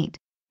cabin 8.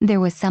 There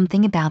was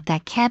something about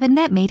that cabin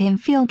that made him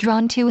feel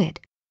drawn to it.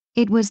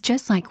 It was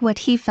just like what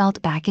he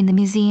felt back in the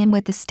museum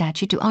with the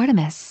statue to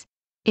Artemis.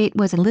 It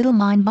was a little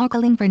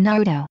mind-boggling for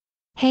Naruto.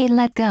 Hey,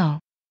 let go.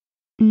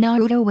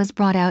 Naruto was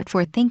brought out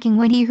for thinking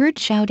when he heard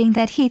shouting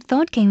that he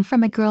thought came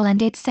from a girl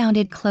and it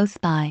sounded close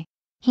by.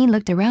 He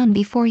looked around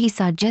before he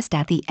saw just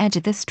at the edge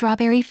of the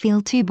strawberry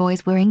field 2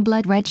 boys wearing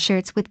blood-red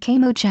shirts with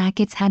camo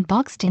jackets had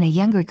boxed in a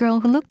younger girl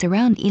who looked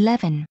around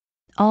 11.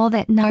 All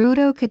that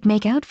Naruto could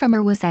make out from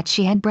her was that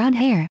she had brown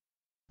hair.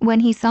 When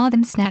he saw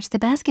them snatch the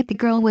basket the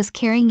girl was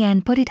carrying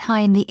and put it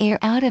high in the air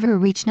out of her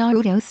reach,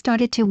 Naruto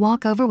started to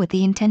walk over with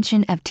the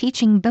intention of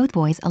teaching both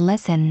boys a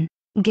lesson.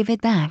 Give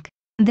it back.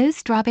 Those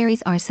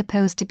strawberries are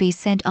supposed to be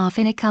sent off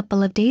in a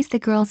couple of days, the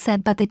girl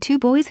said, but the 2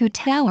 boys who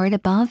towered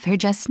above her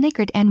just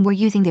snickered and were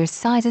using their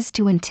sizes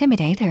to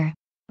intimidate her.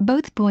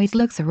 Both boys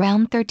looked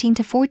around 13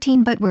 to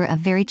 14 but were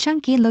very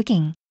chunky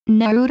looking.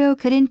 Naruto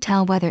couldn't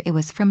tell whether it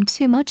was from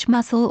too much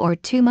muscle or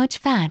too much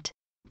fat.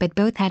 But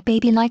both had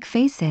baby-like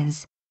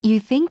faces. You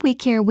think we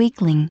care,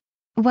 weakling?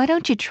 Why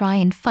don't you try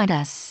and fight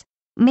us?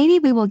 Maybe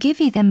we will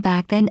give you them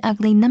back then,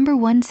 ugly number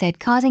 1 said,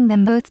 causing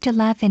them both to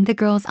laugh and the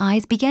girl's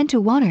eyes began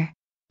to water.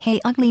 Hey,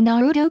 ugly,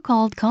 Naruto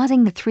called,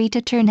 causing the 3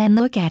 to turn and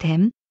look at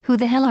him. Who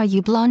the hell are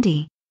you,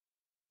 blondie?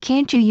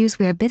 Can't you use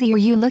we're busy? Are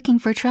you looking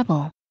for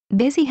trouble?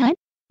 Busy, huh?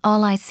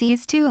 All I see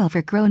is 2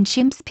 overgrown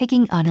chimps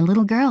picking on a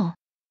little girl.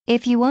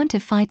 If you want to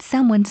fight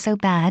someone so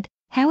bad,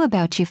 how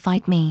about you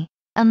fight me?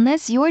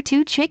 Unless you're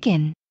too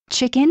chicken.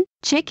 Chicken?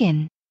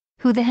 Chicken.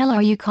 Who the hell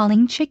are you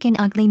calling chicken,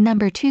 ugly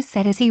number 2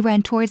 said as he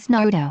ran towards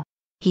Naruto.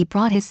 He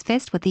brought his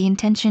fist with the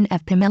intention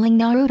of pummeling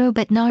Naruto,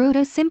 but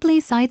Naruto simply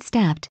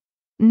sidestepped.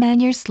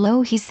 Man, you're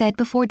slow, he said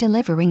before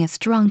delivering a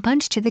strong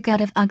punch to the gut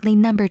of ugly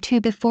number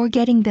 2 before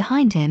getting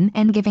behind him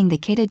and giving the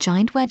kid a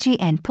giant wedgie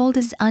and pulled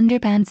his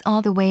underpants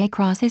all the way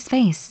across his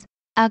face.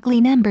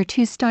 Ugly number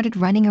 2 started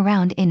running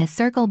around in a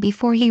circle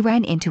before he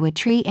ran into a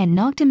tree and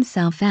knocked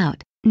himself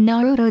out.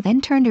 Naruto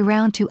then turned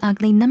around to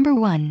ugly number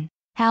 1.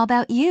 How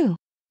about you?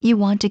 You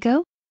want to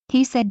go?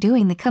 He said,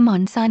 doing the come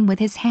on sign with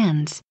his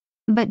hands.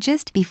 But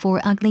just before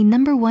ugly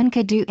number 1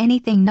 could do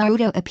anything,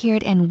 Naruto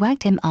appeared and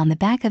whacked him on the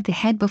back of the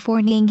head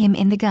before kneeing him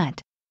in the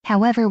gut.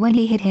 However, when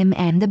he hit him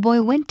and the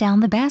boy went down,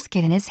 the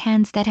basket in his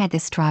hands that had the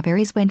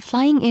strawberries went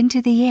flying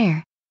into the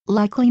air.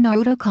 Luckily,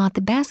 Naruto caught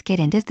the basket,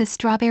 and as the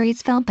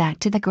strawberries fell back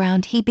to the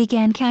ground he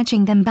began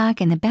catching them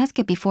back in the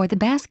basket before the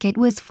basket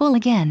was full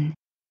again.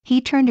 He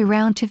turned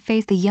around to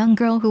face the young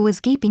girl who was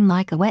gaping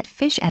like a wet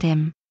fish at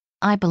him.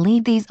 I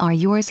believe these are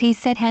yours, he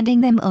said,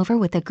 handing them over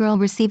with the girl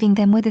receiving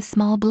them with a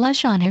small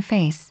blush on her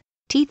face.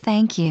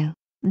 Thank you.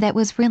 That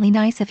was really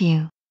nice of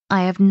you.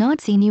 I have not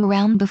seen you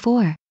around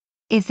before.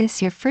 Is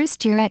this your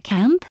first year at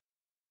camp?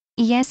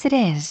 Yes, it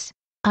is.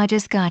 I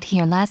just got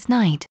here last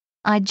night.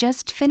 I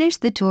just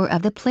finished the tour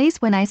of the place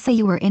when I say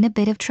you were in a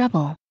bit of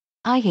trouble.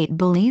 I hate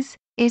bullies,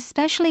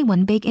 especially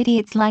when big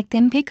idiots like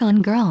them pick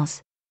on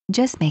girls.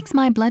 Just makes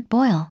my blood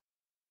boil.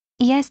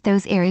 Yes,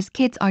 those Aries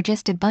kids are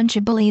just a bunch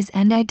of bullies,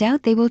 and I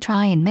doubt they will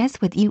try and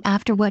mess with you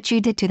after what you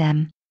did to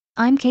them.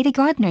 I'm Katie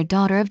Gardner,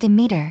 daughter of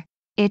Demeter.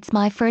 It's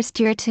my first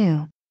year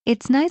too.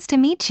 It's nice to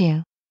meet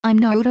you. I'm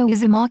Naruto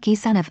Uzumaki,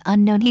 son of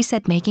Unknown, he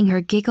said, making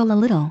her giggle a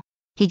little.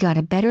 He got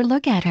a better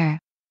look at her.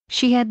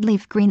 She had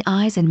leaf green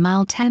eyes and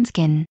mild tan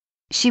skin.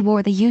 She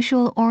wore the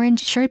usual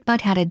orange shirt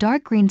but had a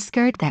dark green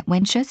skirt that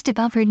went just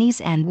above her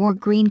knees and wore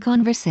green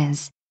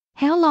Converses.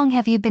 How long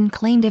have you been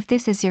claimed if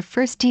this is your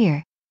first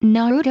year?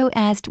 Naruto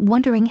asked,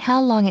 wondering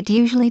how long it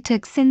usually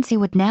took since he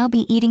would now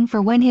be eating for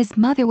when his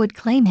mother would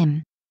claim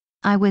him.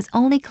 I was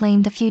only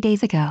claimed a few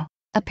days ago.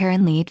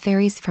 Apparently it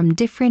varies from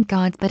different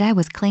gods, but I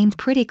was claimed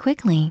pretty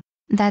quickly.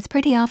 That's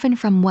pretty often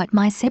from what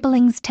my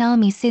siblings tell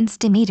me, since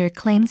Demeter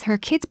claims her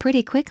kids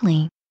pretty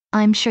quickly.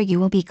 I'm sure you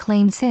will be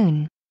claimed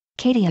soon.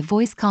 Katie, a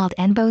voice called,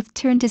 and both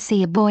turned to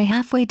see a boy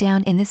halfway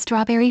down in the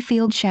strawberry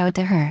field shout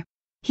to her.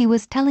 He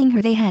was telling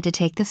her they had to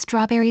take the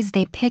strawberries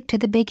they picked to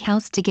the big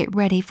house to get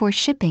ready for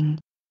shipping.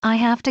 I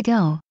have to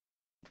go.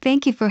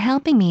 Thank you for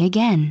helping me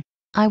again.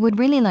 I would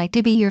really like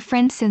to be your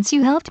friend since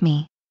you helped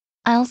me.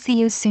 I'll see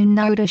you soon,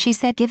 Naruto, she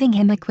said, giving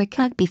him a quick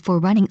hug before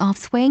running off,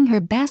 swaying her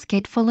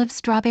basket full of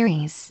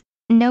strawberries.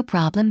 No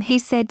problem, he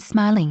said,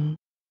 smiling.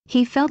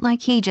 He felt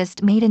like he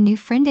just made a new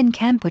friend in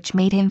camp, which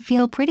made him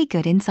feel pretty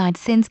good inside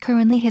since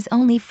currently his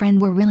only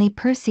friend were really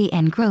Percy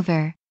and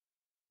Grover.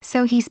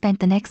 So he spent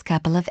the next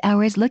couple of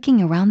hours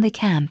looking around the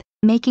camp,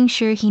 making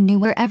sure he knew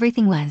where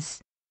everything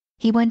was.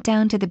 He went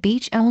down to the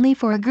beach only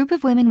for a group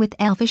of women with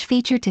elfish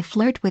feature to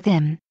flirt with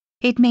him.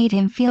 It made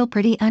him feel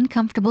pretty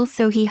uncomfortable,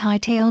 so he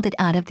hightailed it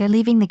out of there,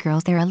 leaving the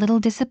girls there a little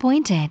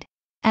disappointed.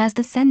 As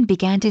the sun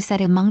began to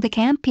set among the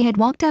camp, he had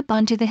walked up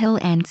onto the hill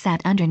and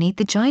sat underneath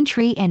the giant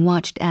tree and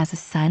watched as the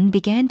sun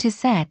began to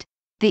set.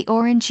 The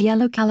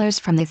orange-yellow colors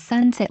from the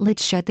sunset lit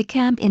showed the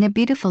camp in a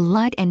beautiful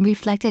light and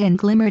reflected and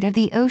glimmered of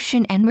the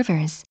ocean and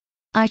rivers.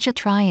 I should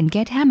try and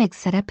get hammocks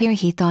set up here,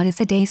 he thought as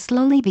the day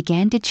slowly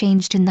began to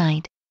change to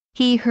night.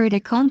 He heard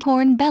a conch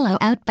horn bellow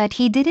out, but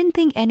he didn't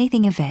think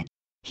anything of it.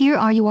 Here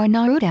you are,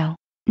 Naruto.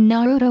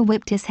 Naruto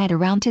whipped his head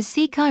around to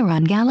see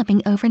Chiron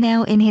galloping over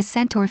now in his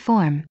centaur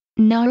form.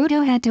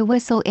 Naruto had to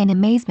whistle in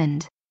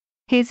amazement.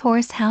 His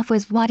horse half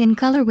was white in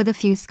color with a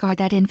few scars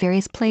that in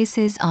various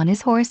places on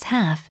his horse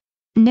half.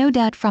 No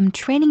doubt from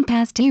training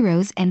past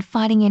heroes and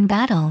fighting in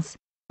battles.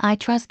 I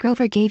trust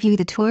Grover gave you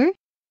the tour?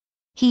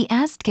 He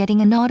asked,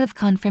 getting a nod of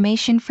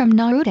confirmation from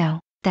Naruto.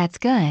 That's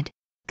good.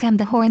 Come,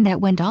 the horn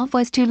that went off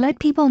was to let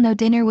people know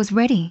dinner was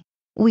ready.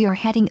 We are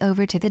heading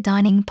over to the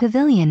dining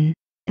pavilion.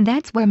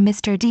 That's where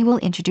Mr. D will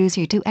introduce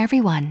you to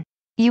everyone.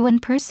 You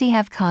and Percy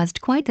have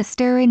caused quite the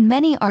stir and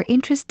many are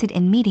interested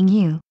in meeting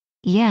you.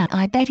 Yeah,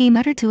 I bet, he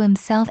muttered to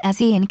himself as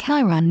he and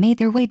Chiron made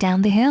their way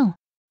down the hill.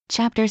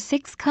 Chapter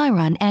 6.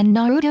 Chiron and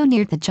Naruto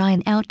neared the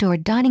giant outdoor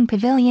dining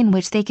pavilion,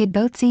 which they could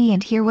both see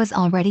and hear was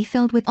already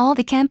filled with all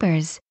the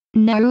campers.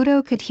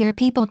 Naruto could hear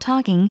people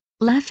talking,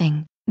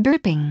 laughing,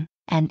 burping,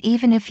 and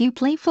even a few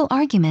playful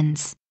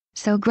arguments.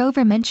 So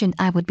Grover mentioned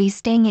I would be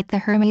staying at the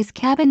Hermes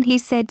cabin, he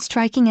said,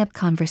 striking up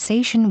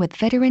conversation with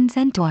veteran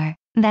centaur.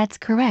 That's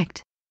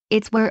correct.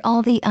 It's where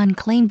all the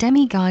unclaimed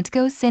demigods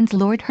go, since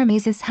Lord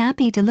Hermes is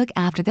happy to look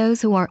after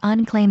those who are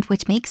unclaimed,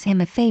 which makes him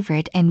a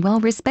favorite and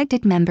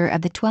well-respected member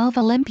of the 12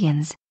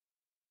 Olympians.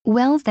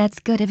 Well, that's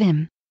good of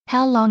him.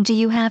 How long do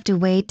you have to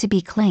wait to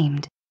be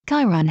claimed?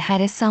 Chiron had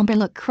a somber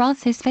look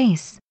cross his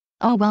face.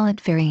 Oh well,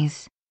 it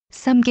varies.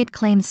 Some get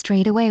claimed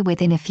straight away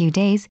within a few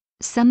days,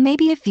 some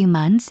maybe a few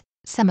months,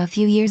 some a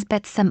few years,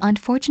 but some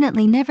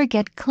unfortunately never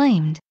get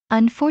claimed.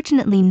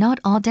 Unfortunately, not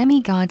all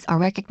demigods are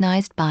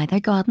recognized by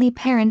their godly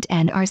parent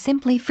and are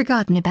simply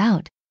forgotten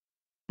about.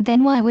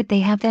 Then why would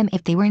they have them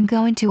if they weren't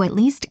going to at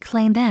least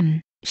claim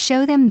them,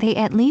 show them they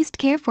at least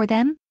care for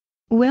them?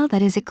 Well,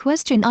 that is a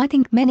question I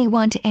think many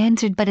want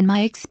answered, but in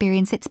my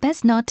experience it's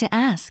best not to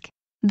ask.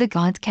 The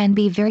gods can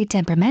be very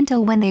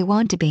temperamental when they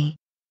want to be.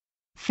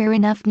 Fair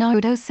enough,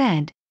 Naruto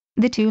said.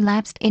 The two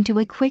lapsed into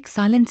a quick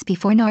silence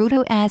before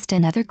Naruto asked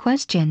another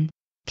question.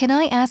 Can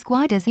I ask,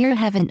 why does Hera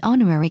have an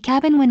honorary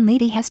cabin when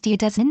Lady Hestia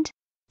doesn't?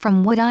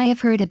 From what I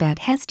have heard about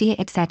Hestia,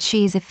 it's that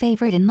she's a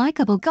favorite and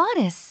likable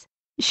goddess.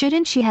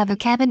 Shouldn't she have a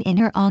cabin in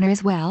her honor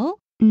as well?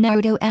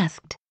 Naruto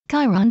asked.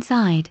 Chiron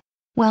sighed.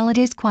 Well, it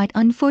is quite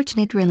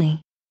unfortunate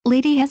really.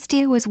 Lady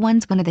Hestia was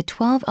once one of the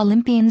 12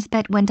 Olympians,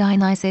 but when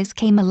Dionysus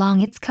came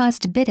along it's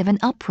caused a bit of an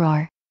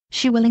uproar.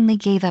 She willingly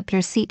gave up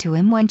her seat to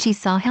him when she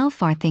saw how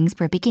far things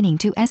were beginning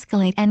to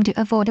escalate and to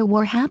avoid a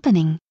war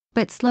happening.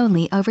 But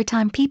slowly over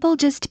time people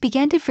just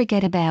began to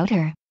forget about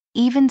her.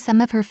 Even some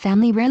of her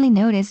family rarely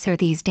notice her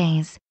these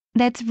days.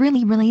 That's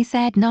really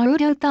sad,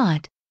 Naruto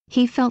thought.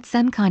 He felt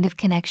some kind of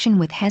connection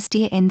with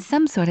Hestia in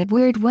some sort of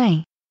weird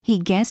way. He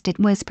guessed it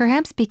was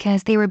perhaps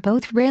because they were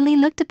both rarely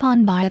looked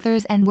upon by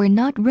others and were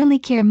not really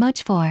cared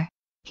much for.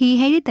 He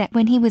hated that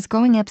when he was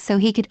growing up, so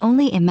he could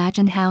only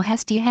imagine how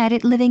Hestia had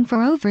it living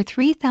for over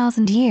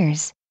 3,000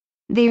 years.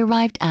 They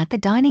arrived at the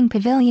dining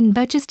pavilion,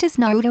 but just as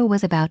Naruto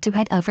was about to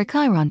head over,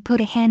 Chiron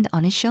put a hand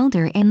on his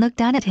shoulder and looked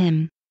down at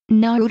him.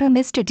 Naruto,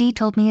 Mr. D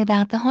told me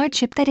about the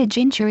hardship that a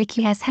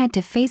Jinchuriki has had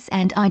to face,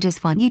 and I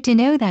just want you to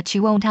know that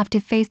you won't have to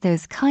face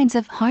those kinds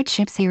of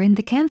hardships here, and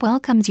the camp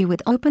welcomes you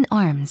with open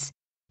arms.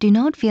 Do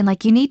not feel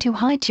like you need to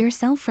hide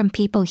yourself from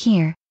people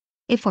here.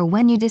 If or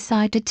when you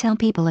decide to tell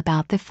people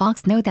about the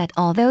fox, know that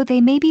although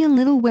they may be a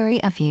little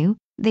wary of you,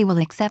 they will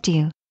accept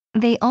you.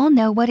 They all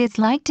know what it's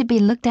like to be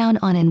looked down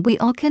on, and we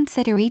all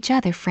consider each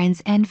other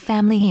friends and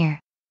family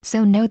here.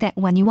 So know that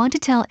when you want to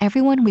tell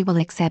everyone, we will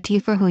accept you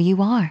for who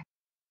you are.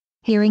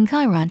 Hearing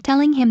Chiron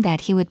telling him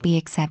that he would be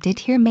accepted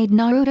here made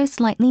Naruto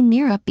slightly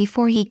near up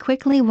before he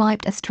quickly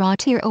wiped a straw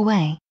tear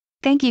away.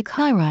 Thank you,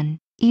 Chiron.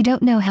 You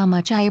don't know how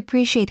much I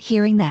appreciate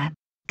hearing that.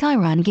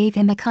 Chiron gave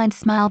him a kind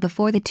smile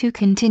before the two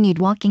continued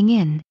walking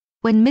in.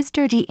 When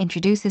Mr. D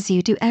introduces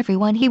you to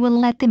everyone, he will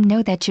let them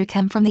know that you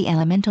come from the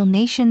elemental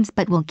nations,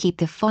 but will keep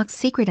the fox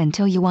secret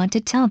until you want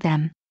to tell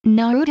them.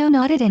 Naruto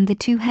nodded and the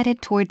two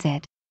headed towards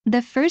it.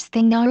 The first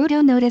thing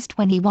Naruto noticed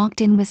when he walked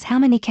in was how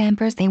many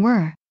campers there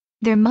were.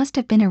 There must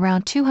have been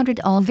around 200,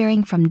 all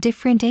varying from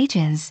different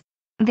ages.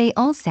 They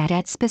all sat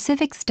at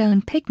specific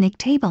stone picnic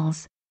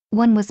tables.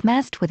 One was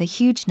masked with a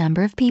huge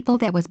number of people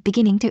that was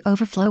beginning to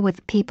overflow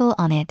with people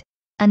on it.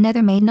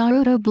 Another made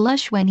Naruto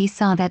blush when he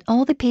saw that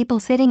all the people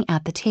sitting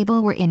at the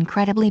table were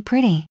incredibly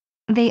pretty.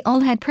 They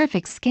all had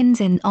perfect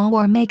skins and all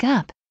wore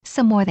makeup,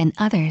 some more than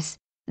others.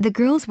 The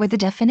girls were the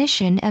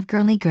definition of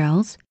girly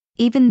girls,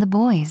 even the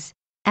boys.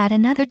 At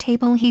another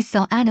table he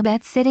saw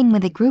Annabeth sitting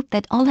with a group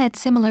that all had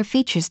similar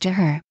features to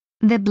her.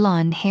 The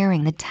blonde hair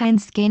and the tan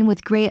skin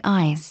with grey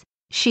eyes.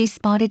 She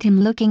spotted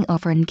him looking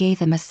over and gave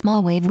him a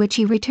small wave which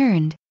he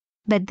returned.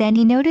 But then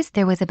he noticed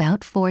there was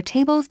about 4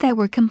 tables that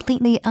were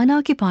completely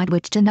unoccupied,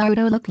 which to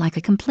Naruto looked like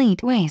a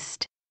complete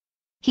waste.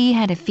 He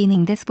had a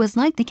feeling this was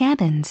like the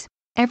cabins.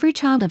 Every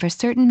child of a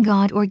certain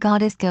god or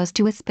goddess goes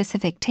to a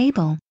specific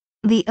table.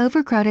 The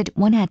overcrowded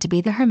one had to be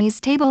the Hermes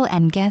table,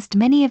 and guessed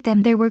many of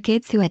them there were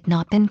kids who had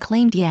not been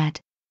claimed yet.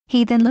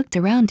 He then looked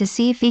around to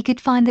see if he could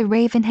find the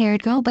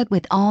raven-haired girl, but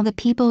with all the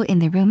people in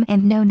the room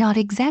and not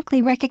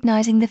exactly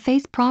recognizing the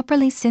face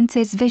properly since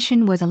his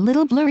vision was a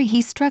little blurry,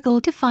 he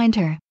struggled to find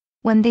her.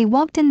 When they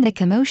walked in, the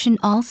commotion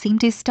all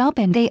seemed to stop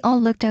and they all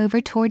looked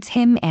over towards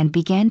him and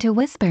began to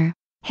whisper,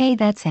 "Hey,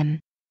 that's him.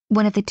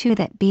 One of the two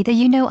that be the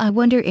I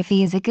wonder if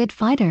he is a good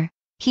fighter.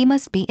 He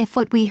must be if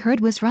what we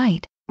heard was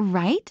right,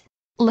 right?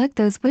 Look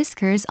those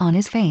whiskers on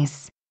his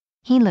face.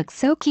 He looks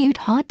so cute."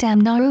 Hot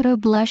damn, Naruto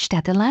blushed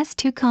at the last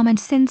 2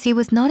 comments since he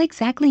was not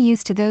exactly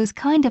used to those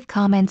kind of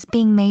comments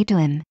being made to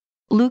him.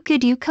 "Luke,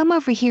 could you come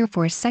over here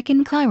for a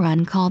second?"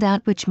 Chiron called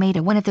out, which made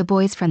one of the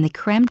boys from the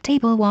cramped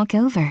table walk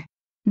over.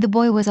 The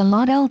boy was a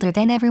lot older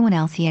than everyone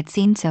else he had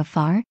seen so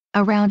far,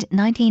 around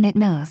 19 at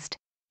most.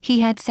 He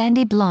had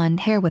sandy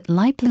blonde hair with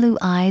light blue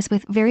eyes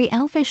with very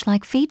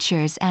elfish-like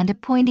features and a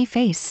pointy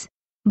face.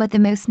 But the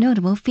most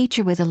notable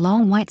feature was a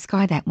long white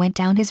scar that went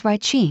down his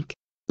right cheek.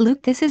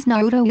 "Luke, this is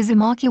Naruto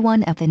Uzumaki,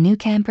 one of the new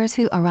campers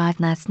who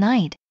arrived last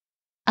night.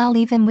 I'll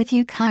leave him with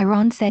you,"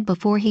 Chiron said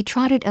before he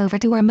trotted over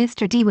to where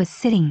Mr. D was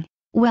sitting.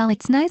 "Well,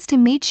 it's nice to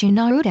meet you,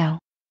 Naruto.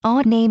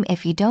 Odd name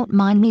if you don't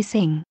mind me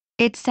saying.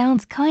 It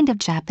sounds kind of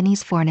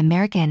Japanese for an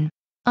American.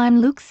 I'm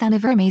Luke, son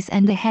of Hermes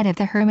and the head of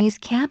the Hermes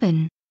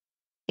cabin."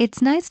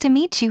 "It's nice to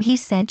meet you," he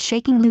said,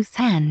 shaking Luke's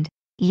hand.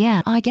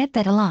 "Yeah, I get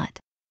that a lot.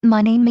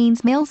 My name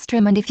means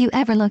maelstrom, and if you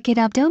ever look it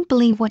up, don't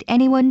believe what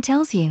anyone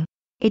tells you.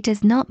 It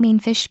does not mean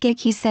fish cake,"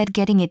 he said,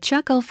 getting a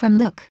chuckle from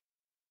Luke.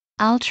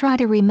 "I'll try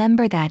to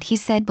remember that," he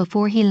said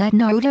before he led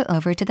Naruto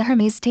over to the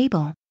Hermes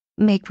table.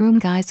 "Make room,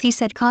 guys," he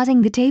said,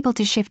 causing the table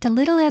to shift a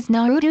little as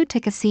Naruto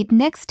took a seat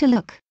next to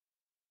Luke.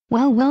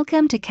 "Well,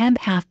 welcome to Camp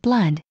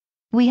Half-Blood.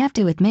 We have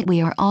to admit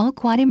we are all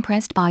quite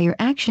impressed by your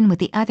action with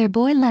the other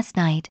boy last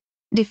night.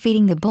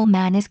 Defeating the bull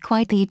man is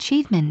quite the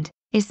achievement,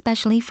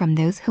 especially from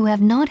those who have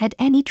not had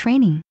any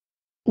training."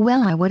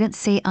 "Well, I wouldn't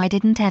say I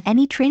didn't have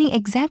any training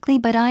exactly,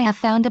 but I have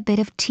found a bit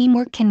of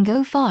teamwork can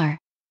go far."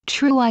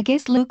 "True, I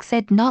guess," Luke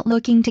said, not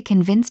looking too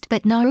convinced,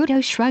 but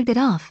Naruto shrugged it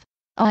off.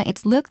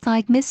 It looks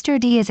like Mr.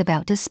 D is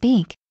about to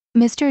speak."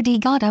 Mr. D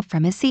got up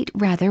from his seat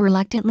rather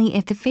reluctantly,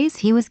 if the face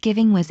he was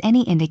giving was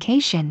any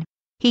indication.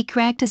 He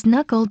cracked his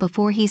knuckle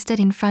before he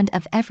stood in front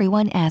of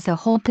everyone as the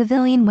whole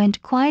pavilion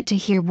went quiet to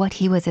hear what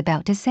he was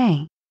about to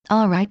say.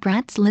 "Alright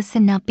brats,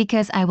 listen up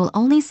because I will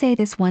only say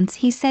this once,"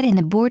 he said in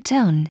a bored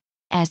tone.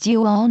 "As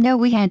you all know,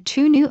 we had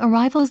 2 new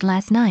arrivals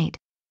last night.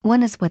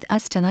 One is with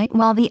us tonight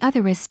while the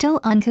other is still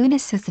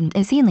unconscious and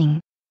is healing.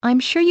 I'm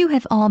sure you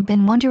have all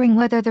been wondering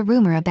whether the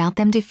rumor about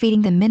them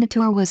defeating the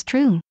Minotaur was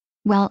true.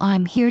 Well,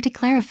 I'm here to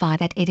clarify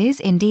that it is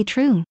indeed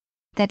true."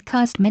 That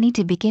caused many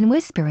to begin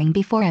whispering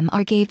before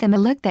MR gave them a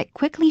look that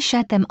quickly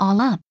shut them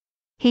all up.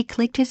 He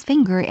clicked his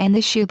finger and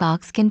the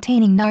shoebox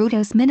containing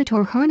Naruto's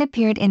Minotaur horn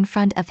appeared in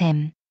front of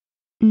him.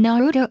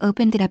 Naruto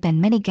opened it up and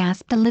many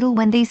gasped a little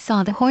when they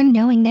saw the horn,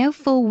 knowing now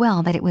full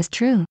well that it was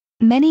true.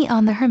 Many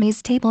on the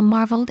Hermes table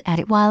marveled at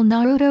it, while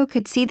Naruto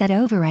could see that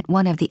over at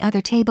one of the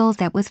other tables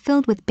that was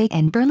filled with big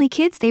and burly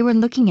kids, they were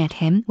looking at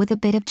him with a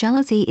bit of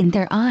jealousy in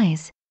their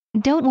eyes.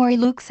 "Don't worry,"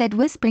 Luke said,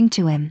 whispering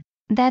to him.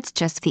 "That's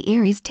just the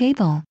Ares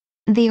table.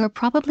 They are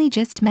probably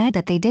just mad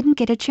that they didn't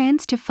get a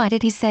chance to fight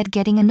it," he said,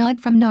 getting a nod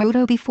from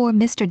Naruto before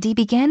Mr. D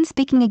began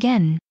speaking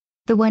again.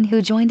 "The one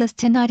who joined us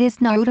tonight is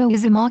Naruto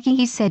Uzumaki,"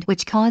 he said,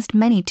 which caused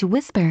many to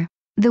whisper.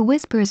 The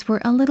whispers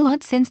were a little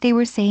odd since they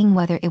were saying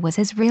whether it was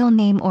his real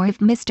name or if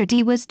Mr.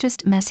 D was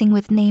just messing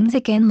with names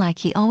again like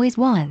he always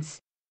was.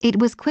 It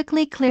was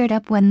quickly cleared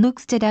up when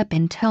Luke stood up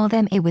and told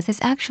them it was his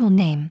actual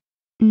name.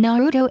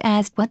 Naruto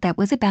asked what that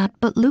was about,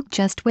 but Luke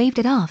just waved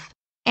it off.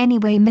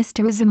 "Anyway,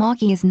 Mr.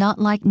 Uzumaki is not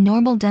like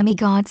normal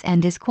demigods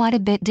and is quite a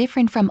bit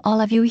different from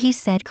all of you," he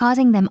said,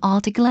 causing them all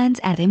to glance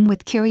at him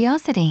with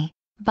curiosity.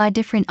 "By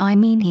different I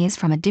mean he is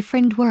from a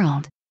different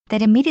world."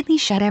 That immediately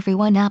shut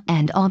everyone up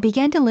and all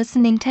began to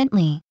listen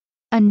intently.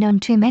 Unknown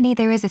to many,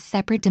 there is a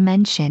separate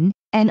dimension,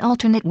 an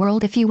alternate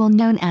world if you will,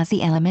 known as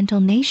the Elemental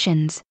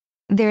Nations.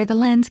 There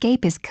the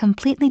landscape is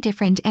completely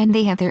different and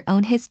they have their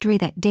own history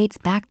that dates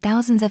back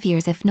thousands of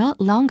years if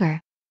not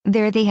longer.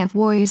 There they have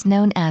warriors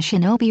known as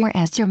shinobi, or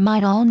as you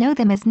might all know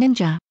them as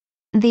ninja.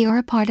 They are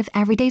a part of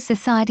everyday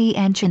society,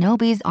 and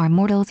shinobis are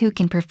mortals who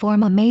can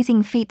perform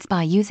amazing feats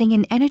by using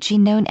an energy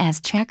known as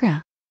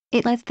chakra.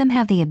 It lets them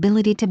have the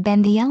ability to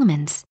bend the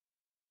elements.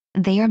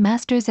 They are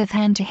masters of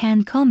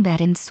hand-to-hand combat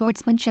and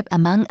swordsmanship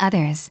among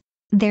others.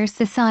 Their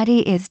society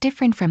is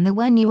different from the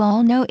one you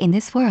all know in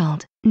this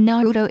world.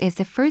 Naruto is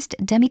the first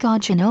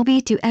demigod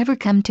shinobi to ever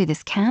come to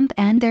this camp,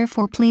 and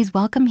therefore please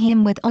welcome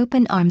him with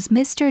open arms,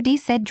 Mr. D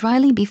said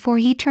dryly before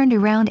he turned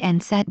around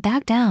and sat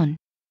back down.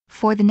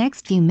 For the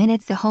next few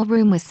minutes the whole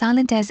room was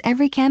silent as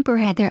every camper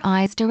had their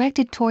eyes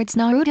directed towards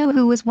Naruto,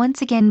 who was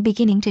once again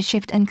beginning to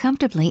shift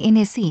uncomfortably in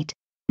his seat.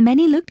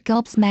 Many looked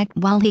gobsmacked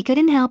while he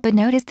couldn't help but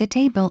notice the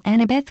table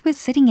Annabeth was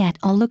sitting at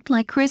all looked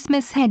like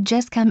Christmas had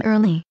just come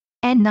early.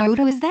 And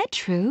Naruto, is that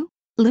true?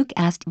 Luke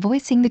asked,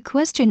 voicing the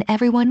question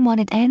everyone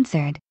wanted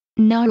answered.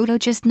 Naruto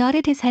just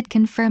nodded his head,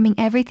 confirming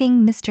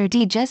everything Mr.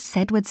 D just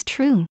said was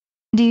true.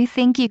 Do you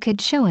think you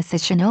could show us a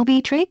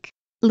shinobi trick?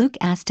 Luke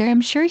asked. I'm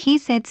sure, he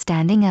said,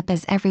 standing up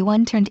as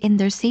everyone turned in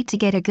their seat to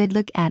get a good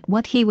look at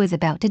what he was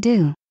about to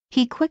do.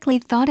 He quickly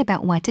thought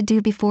about what to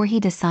do before he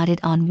decided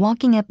on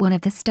walking up one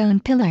of the stone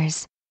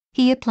pillars.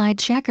 He applied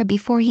chakra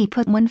before he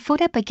put one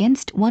foot up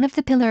against one of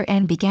the pillar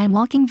and began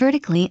walking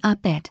vertically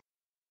up it.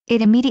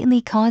 It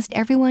immediately caused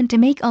everyone to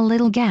make a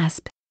little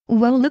gasp.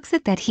 Whoa, looks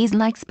at that, he's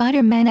like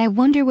Spider-Man. I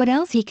wonder what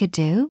else he could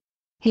do?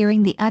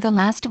 Hearing the other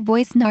last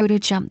voice, Naruto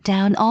jumped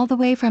down all the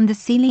way from the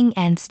ceiling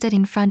and stood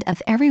in front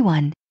of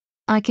everyone.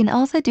 I can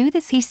also do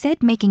this, he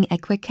said, making a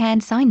quick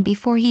hand sign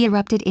before he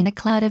erupted in a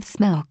cloud of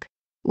smoke.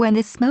 When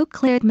the smoke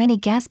cleared, many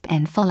gasped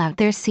and fell out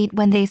their seat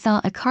when they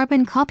saw a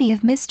carbon copy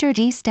of Mr.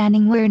 D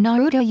standing where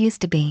Naruto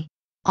used to be.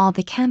 All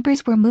the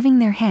campers were moving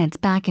their heads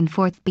back and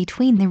forth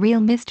between the real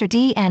Mr.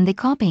 D and the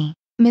copy.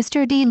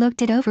 Mr. D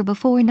looked it over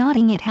before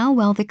nodding at how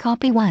well the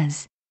copy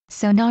was.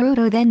 So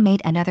Naruto then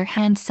made another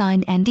hand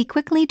sign and he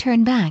quickly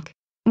turned back.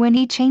 When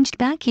he changed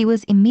back, he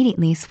was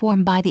immediately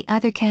swarmed by the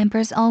other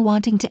campers, all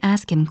wanting to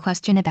ask him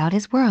questions about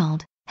his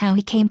world, how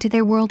he came to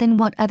their world and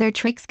what other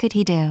tricks could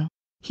he do.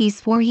 He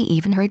swore he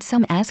even heard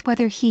some ask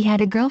whether he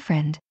had a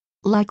girlfriend.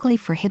 Luckily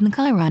for him,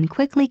 Chiron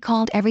quickly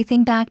called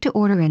everything back to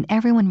order and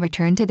everyone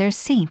returned to their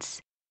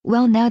seats.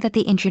 Well, now that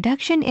the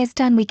introduction is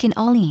done, we can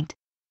all eat.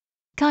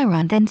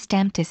 Chiron then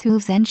stamped his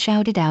hooves and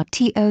shouted out,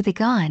 "To the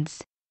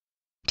gods!"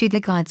 To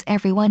the gods,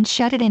 everyone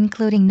shouted,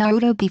 including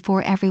Naruto,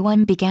 before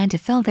everyone began to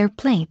fill their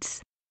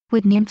plates.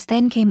 Wood nymphs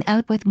then came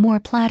out with more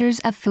platters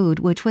of food,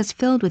 which was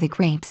filled with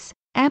grapes,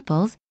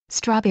 apples,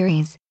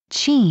 strawberries,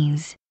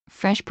 cheese,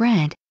 fresh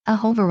bread, a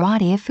whole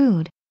variety of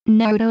food.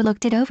 Naruto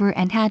looked it over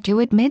and had to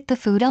admit the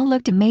food all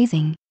looked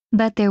amazing,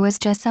 but there was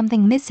just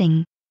something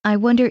missing. I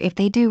wonder if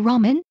they do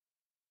ramen?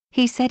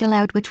 He said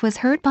aloud, which was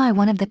heard by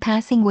one of the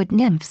passing wood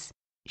nymphs.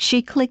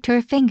 She clicked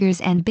her fingers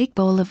and a big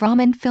bowl of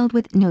ramen filled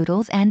with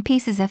noodles and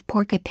pieces of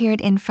pork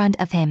appeared in front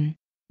of him.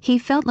 He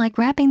felt like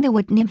wrapping the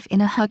wood nymph in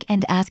a hug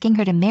and asking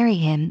her to marry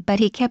him, but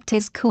he kept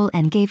his cool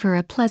and gave her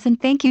a pleasant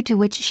thank you, to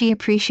which she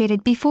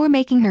appreciated before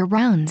making her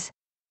rounds.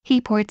 He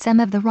poured some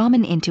of the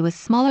ramen into a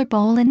smaller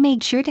bowl and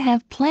made sure to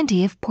have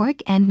plenty of pork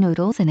and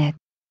noodles in it.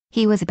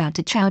 He was about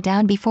to chow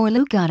down before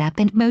Luke got up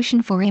and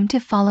motioned for him to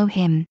follow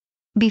him.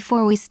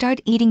 Before we start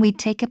eating, we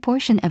take a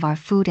portion of our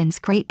food and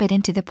scrape it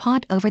into the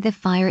pot over the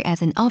fire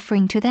as an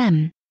offering to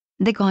them.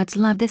 The gods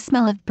love the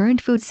smell of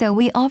burnt food, so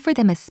we offer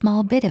them a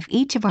small bit of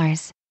each of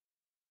ours.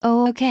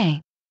 Oh,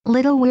 okay.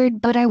 Little weird,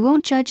 but I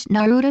won't judge,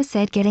 Naruto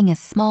said, getting a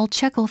small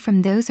chuckle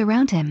from those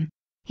around him.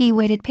 He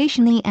waited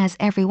patiently as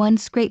everyone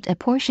scraped a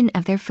portion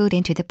of their food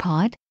into the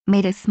pot,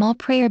 made a small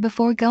prayer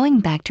before going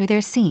back to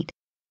their seat.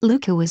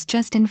 Luke, who was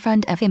just in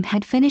front of him,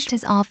 had finished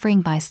his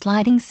offering by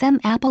sliding some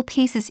apple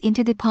pieces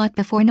into the pot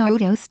before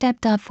Naruto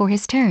stepped up for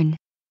his turn.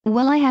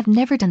 Well, I have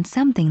never done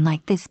something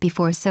like this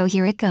before, so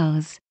here it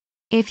goes.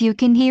 If you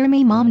can hear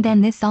me, Mom,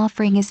 then this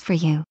offering is for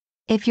you.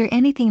 If you're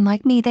anything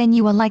like me, then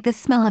you will like the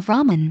smell of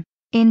ramen.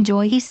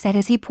 Enjoy, he said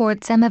as he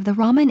poured some of the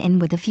ramen in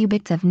with a few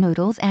bits of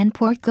noodles and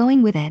pork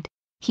going with it.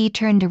 He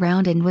turned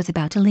around and was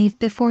about to leave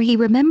before he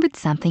remembered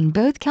something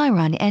both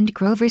Chiron and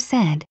Grover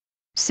said.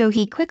 So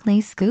he quickly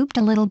scooped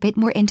a little bit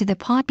more into the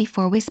pot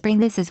before whispering,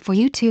 "This is for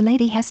you too,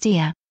 Lady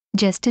Hestia,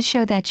 just to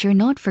show that you're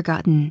not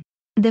forgotten."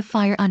 The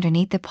fire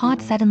underneath the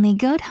pot suddenly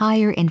got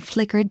higher and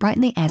flickered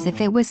brightly as if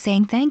it was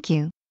saying thank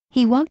you.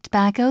 He walked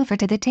back over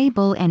to the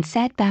table and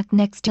sat back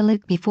next to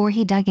Luke before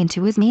he dug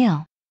into his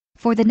meal.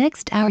 For the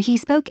next hour he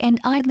spoke and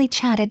idly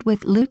chatted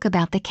with Luke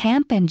about the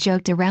camp and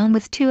joked around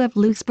with two of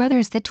Luke's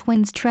brothers, the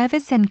twins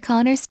Travis and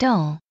Connor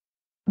Stoll.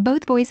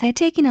 Both boys had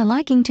taken a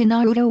liking to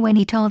Naruto when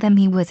he told them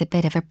he was a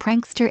bit of a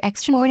prankster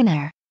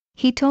extraordinaire.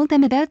 He told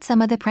them about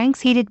some of the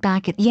pranks he did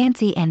back at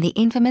Yancy and the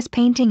infamous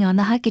painting on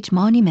the Huckage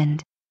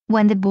Monument.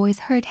 When the boys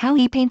heard how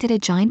he painted a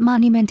giant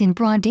monument in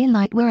broad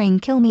daylight wearing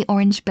Kill Me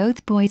Orange,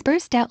 both boys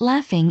burst out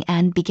laughing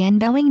and began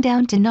bowing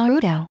down to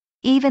Naruto.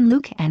 Even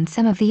Luke and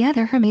some of the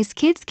other Hermes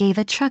kids gave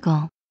a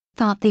chuckle.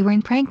 Thought they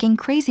weren't pranking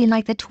crazy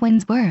like the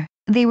twins were.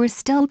 They were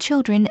still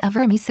children of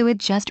Hermes, so it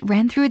just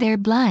ran through their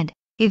blood.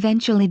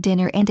 Eventually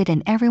dinner ended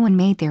and everyone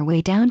made their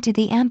way down to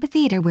the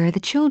amphitheater where the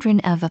children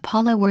of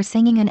Apollo were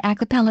singing an a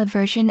cappella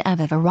version of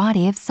a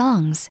variety of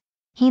songs.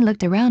 He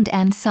looked around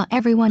and saw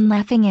everyone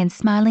laughing and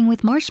smiling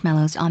with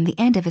marshmallows on the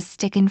end of a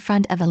stick in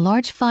front of a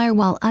large fire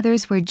while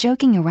others were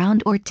joking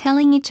around or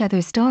telling each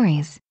other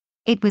stories.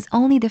 It was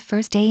only the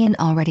first day and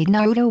already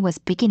Naruto was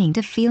beginning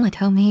to feel at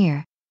home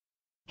here.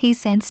 He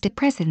sensed a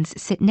presence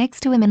sit next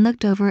to him and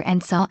looked over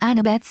and saw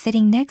Annabeth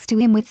sitting next to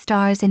him with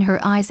stars in her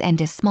eyes and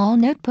a small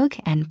notebook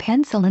and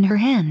pencil in her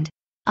hand.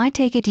 "I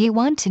take it you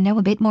want to know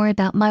a bit more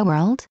about my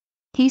world?"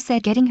 he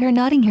said, getting her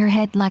nodding her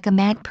head like a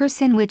mad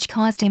person, which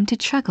caused him to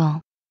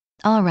chuckle.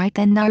 "Alright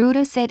then,"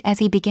 Naruto said as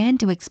he began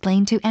to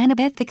explain to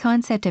Annabeth the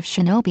concept of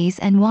shinobis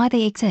and why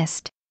they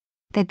exist.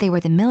 That they were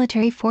the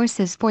military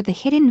forces for the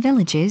hidden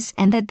villages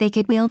and that they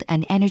could wield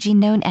an energy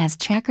known as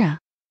chakra.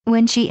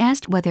 When she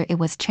asked whether it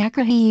was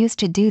chakra he used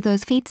to do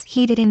those feats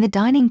he did in the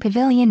dining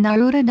pavilion,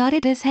 Naruto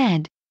nodded his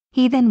head.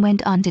 He then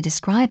went on to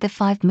describe the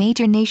 5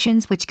 major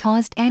nations, which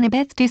caused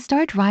Annabeth to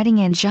start writing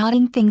and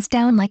jotting things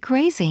down like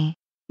crazy.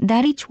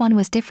 That each one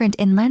was different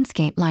in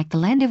landscape, like the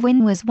land of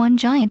wind was one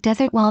giant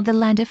desert while the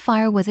land of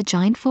fire was a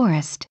giant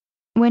forest.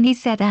 When he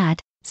said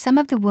that, some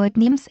of the wood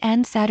nymphs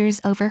and satyrs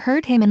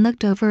overheard him and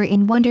looked over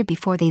in wonder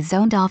before they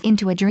zoned off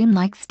into a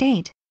dreamlike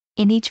state.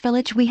 "In each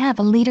village we have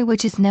a leader,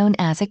 which is known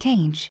as a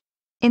Kage.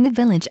 In the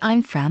village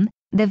I'm from,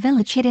 the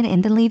village hidden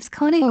in the leaves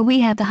Konoha, we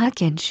have the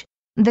Hokage.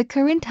 The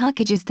current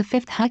Hokage is the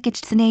 5th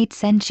Hokage, Tsunade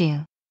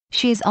Senju.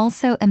 She is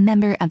also a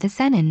member of the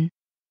Sennin."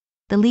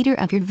 "The leader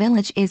of your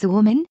village is a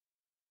woman?"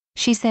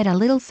 she said, a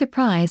little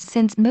surprised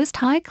since most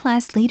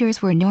high-class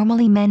leaders were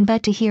normally men,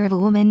 but to hear of a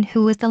woman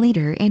who was the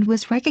leader and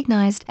was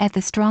recognized as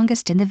the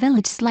strongest in the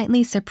village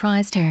slightly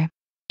surprised her.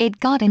 It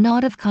got a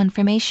nod of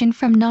confirmation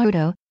from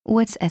Naruto.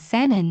 "What's a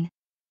Sennin?"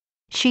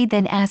 she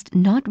then asked,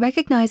 not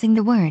recognizing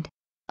the word.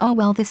 "Oh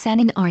well, the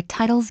Sennin are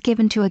titles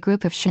given to a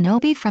group of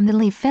shinobi from the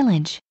Leaf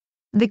Village.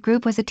 The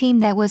group was a team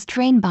that was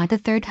trained by the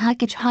 3rd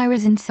Hokage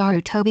Hiruzen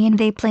Sarutobi, and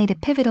they played a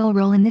pivotal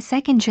role in the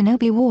Second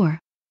Shinobi War.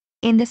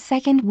 In the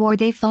Second War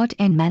they fought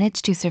and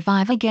managed to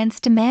survive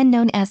against a man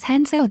known as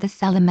Hanzo the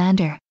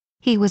Salamander.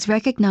 He was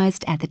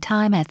recognized at the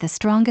time as the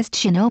strongest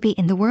shinobi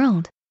in the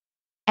world.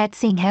 At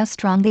seeing how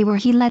strong they were,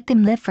 he let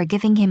them live for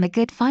giving him a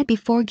good fight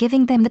before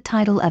giving them the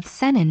title of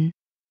Sennin.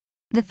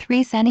 The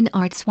 3 Sennin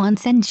are Swan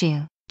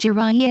Senju,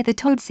 Jiraiya the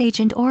Toad Sage,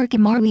 and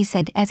Orochimaru," he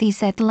said as he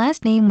said the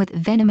last name with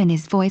venom in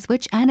his voice,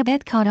 which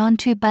Annabeth caught on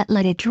to but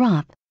let it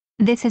drop.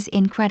 "This is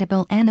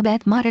incredible,"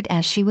 Annabeth muttered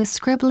as she was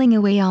scribbling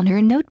away on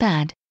her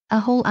notepad. "A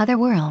whole other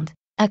world,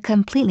 a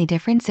completely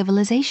different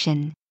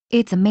civilization.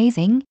 It's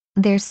amazing,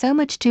 there's so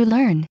much to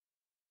learn."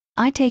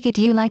 "I take it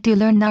you like to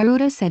learn,"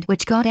 Naruto said,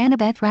 which got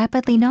Annabeth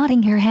rapidly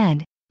nodding her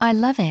head. "I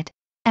love it.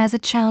 As a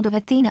child of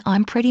Athena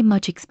I'm pretty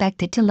much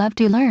expected to love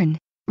to learn,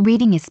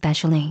 reading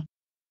especially."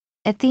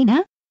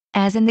 "Athena?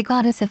 As in the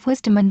goddess of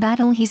wisdom and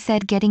battle," he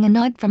said, getting a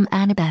nod from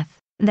Annabeth.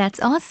 "That's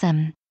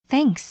awesome,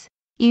 thanks.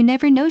 You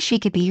never know, she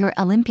could be your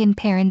Olympian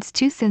parents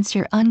too since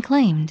you're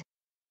unclaimed."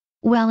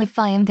 "Well, if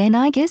I am, then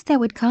I guess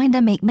that would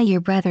kinda make me your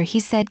brother," he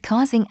said,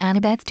 causing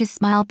Annabeth to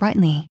smile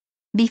brightly.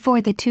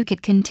 Before the two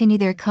could continue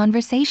their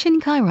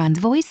conversation, Chiron's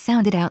voice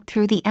sounded out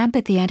through the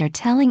amphitheater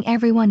telling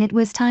everyone it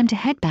was time to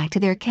head back to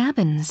their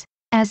cabins.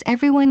 As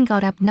everyone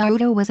got up,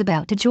 Naruto was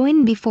about to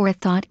join before a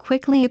thought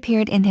quickly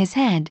appeared in his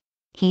head.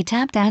 He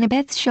tapped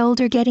Annabeth's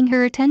shoulder, getting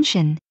her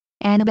attention.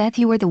 "Annabeth,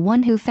 you were the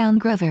one who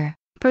found Grover,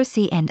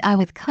 Percy and I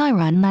with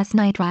Chiron last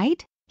night,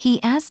 right?"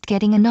 he asked,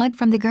 getting a nod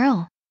from the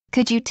girl.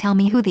 "Could you tell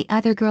me who the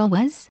other girl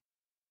was?"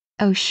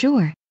 "Oh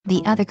sure,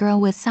 the other girl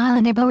was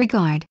Selena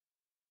Beauregard.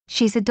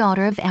 She's a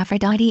daughter of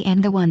Aphrodite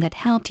and the one that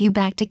helped you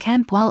back to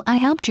camp while I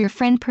helped your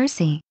friend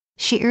Percy."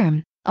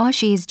 "Oh,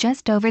 she's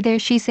just over there,"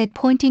 she said,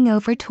 pointing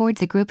over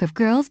towards a group of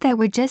girls that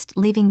were just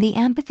leaving the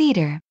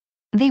amphitheater.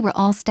 They were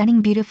all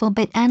stunning beautiful,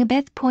 but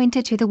Annabeth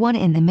pointed to the one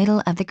in the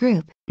middle of the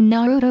group.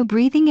 Naruto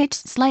breathing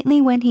itched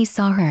slightly when he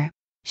saw her.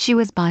 She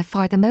was by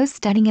far the most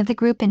stunning of the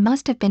group and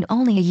must have been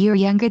only a year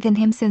younger than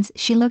him since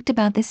she looked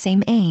about the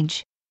same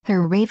age.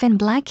 Her raven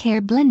black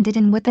hair blended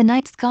in with the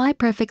night sky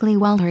perfectly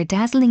while her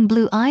dazzling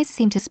blue eyes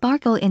seemed to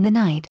sparkle in the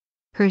night.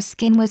 Her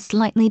skin was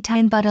slightly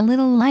tanned but a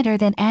little lighter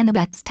than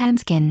Annabeth's tan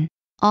skin.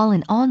 All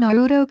in all,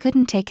 Naruto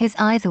couldn't take his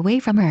eyes away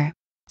from her.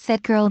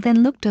 Said girl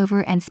then looked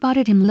over and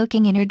spotted him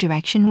looking in her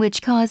direction,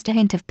 which caused a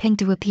hint of pink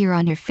to appear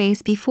on her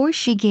face before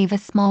she gave a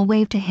small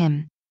wave to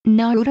him.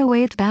 Naruto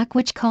waved back,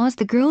 which caused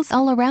the girls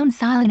all around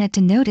Selena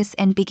to notice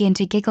and begin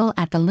to giggle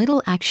at the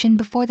little action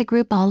before the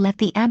group all left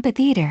the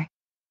amphitheater.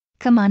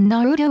 "Come on,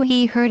 Naruto,"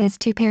 he heard as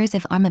 2 pairs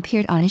of arms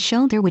appeared on his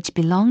shoulder, which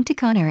belonged to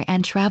Connor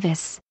and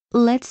Travis.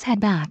 "Let's head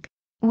back.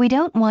 We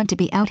don't want to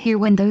be out here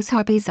when those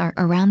harpies are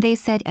around," they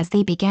said as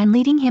they began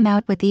leading him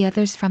out with the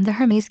others from the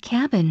Hermes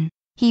cabin.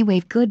 He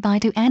waved goodbye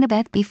to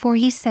Annabeth before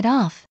he set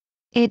off.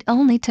 It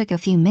only took a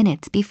few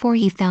minutes before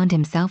he found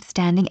himself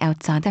standing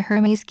outside the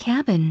Hermes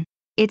cabin.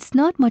 "It's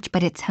not much,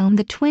 but it's home,"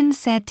 the twins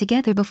said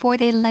together before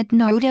they led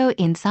Naruto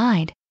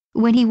inside.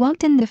 When he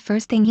walked in, the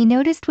first thing he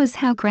noticed was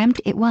how cramped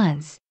it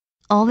was.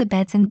 All the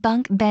beds and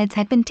bunk beds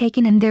had been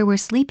taken and there were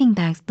sleeping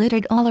bags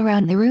littered all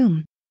around the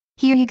room.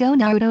 "Here you go,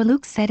 Naruto,"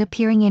 Luke said,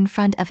 appearing in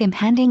front of him,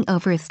 handing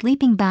over a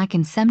sleeping bag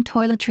and some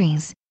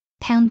toiletries.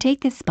 "Pound,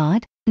 take this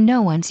spot.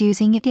 No one's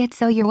using it yet,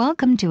 so you're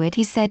welcome to it,"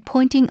 he said,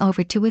 pointing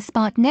over to a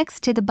spot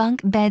next to the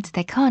bunk beds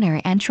that Connor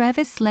and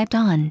Travis slept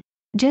on.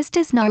 Just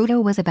as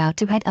Naruto was about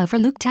to head over,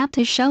 Luke tapped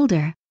his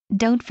shoulder.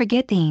 "Don't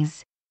forget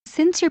these.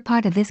 Since you're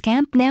part of this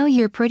camp now,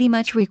 you're pretty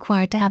much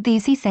required to have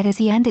these," he said as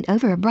he handed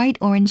over a bright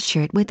orange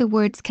shirt with the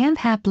words Camp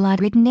Half-Blood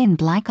written in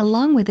black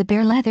along with a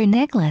bare leather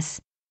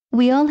necklace.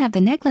 "We all have the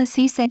necklace,"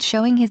 he said,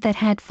 showing his that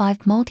had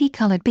 5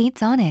 multicolored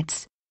beads on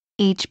it.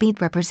 "Each bead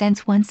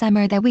represents one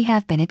summer that we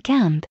have been at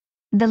camp.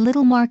 The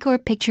little mark or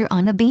picture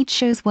on the bead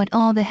shows what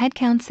all the head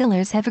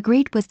counselors have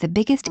agreed was the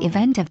biggest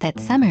event of that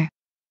summer."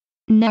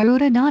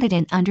 Naruto nodded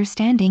in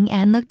understanding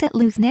and looked at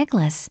Luke's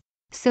necklace.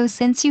 "So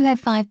since you have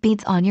 5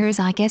 beads on yours,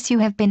 I guess you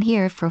have been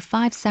here for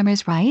 5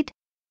 summers, right?"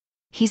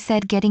 he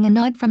said, getting a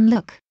nod from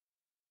Luke.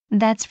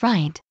 "That's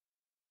right.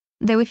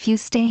 Though if you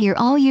stay here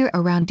all year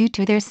around due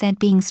to their scent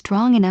being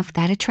strong enough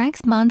that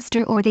attracts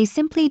monster, or they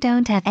simply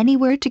don't have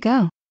anywhere to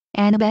go.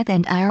 Annabeth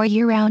and I are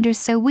year-rounders,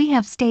 so we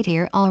have stayed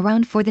here all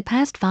around for the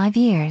past 5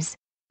 years.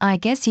 I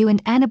guess you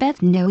and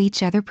Annabeth know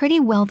each other pretty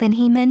well then,"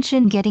 he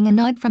mentioned, getting a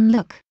nod from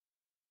Luke.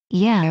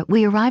 "Yeah,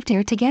 we arrived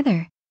here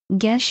together.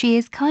 Guess she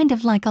is kind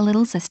of like a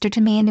little sister to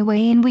me in a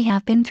way, and we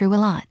have been through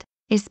a lot,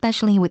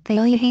 especially with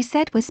Thalia," he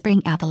said,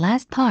 whispering out the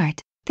last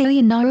part.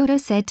 Thalia, Naruto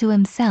said to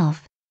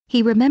himself.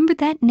 He remembered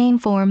that name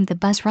from the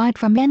bus ride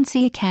from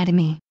NC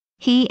Academy.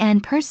 He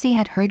and Percy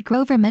had heard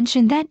Grover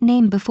mention that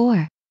name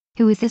before.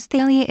 "Who is this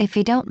Thalia, if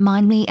you don't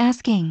mind me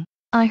asking?"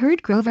 "I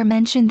heard Grover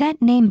mention that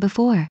name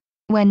before."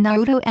 When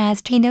Naruto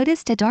asked, he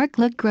noticed a dark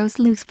look cross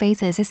Luke's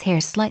face as his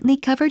hair slightly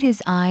covered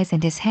his eyes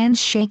and his hands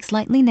shake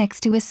slightly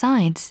next to his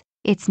sides.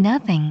 "It's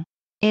nothing.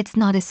 It's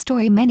not a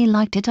story many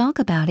like to talk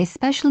about,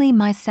 especially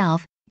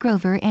myself,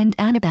 Grover and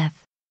Annabeth.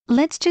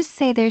 Let's just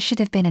say there should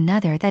have been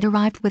another that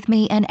arrived with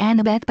me and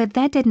Annabeth, but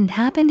that didn't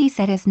happen," he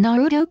said as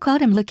Naruto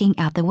caught him looking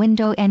out the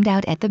window and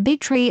out at the big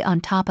tree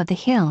on top of the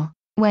hill.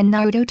 When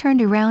Naruto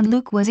turned around,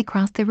 Luke was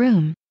across the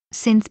room.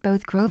 Since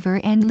both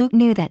Grover and Luke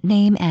knew that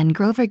name and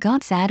Grover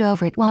got sad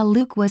over it while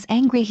Luke was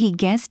angry, he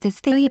guessed this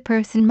Thalia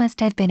person must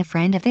have been a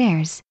friend of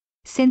theirs.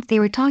 Since they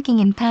were talking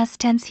in past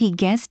tense, he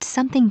guessed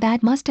something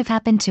bad must have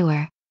happened to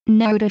her.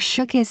 Naruto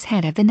shook his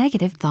head at the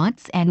negative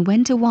thoughts and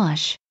went to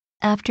wash.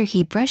 After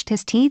he brushed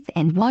his teeth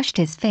and washed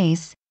his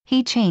face,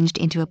 he changed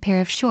into a pair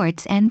of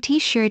shorts and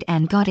t-shirt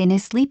and got in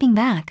his sleeping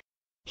bag.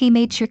 He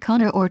made sure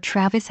Connor or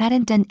Travis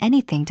hadn't done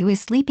anything to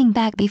his sleeping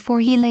bag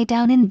before he lay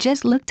down and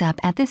just looked up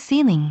at the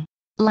ceiling.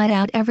 "Light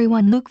out,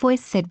 everyone," Luke's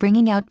voice said,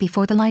 bringing out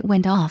before the light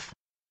went off.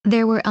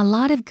 There were a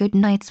lot of good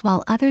nights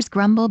while others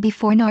grumbled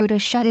before Naruto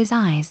shut his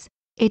eyes.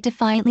 It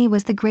defiantly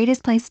was the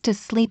greatest place to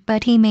sleep,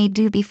 but he made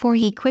do before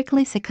he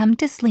quickly succumbed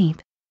to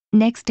sleep.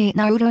 Next day,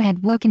 Naruto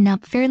had woken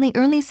up fairly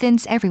early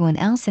since everyone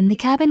else in the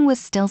cabin was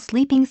still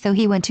sleeping, so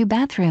he went to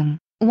bathroom,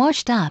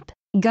 washed up,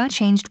 got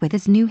changed with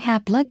his new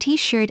half-blood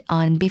t-shirt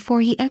on before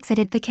he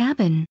exited the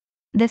cabin.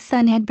 The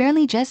sun had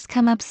barely just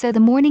come up, so the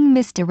morning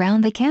mist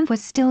around the camp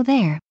was still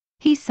there.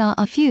 He saw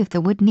a few of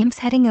the wood nymphs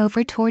heading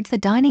over towards the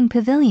dining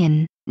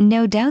pavilion.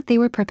 No doubt they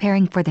were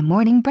preparing for the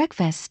morning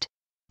breakfast.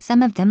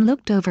 Some of them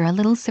looked over a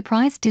little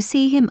surprised to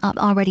see him up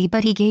already,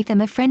 but he gave them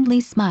a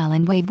friendly smile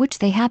and wave which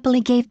they happily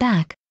gave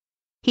back.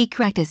 He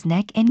cracked his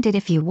neck and did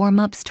a few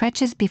warm-up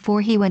stretches before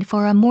he went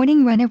for a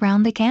morning run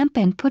around the camp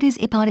and put his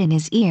iPod in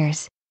his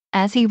ears.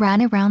 As he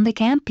ran around the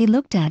camp, he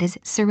looked at his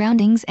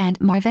surroundings and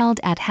marveled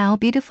at how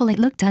beautiful it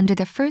looked under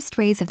the first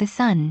rays of the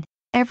sun.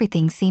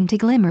 Everything seemed to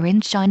glimmer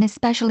and shine,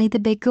 especially the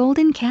big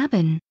golden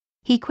cabin.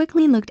 He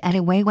quickly looked at it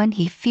away when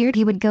he feared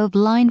he would go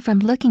blind from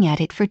looking at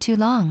it for too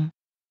long.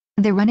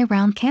 The run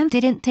around camp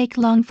didn't take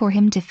long for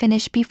him to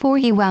finish before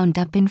he wound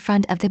up in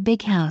front of the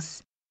big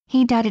house.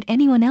 He doubted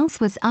anyone else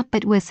was up,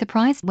 but was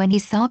surprised when he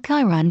saw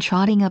Chiron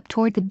trotting up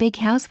toward the big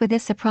house with a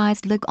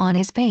surprised look on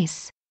his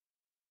face.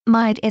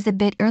 "It is a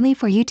bit early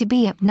for you to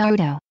be up,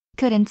 Naruto.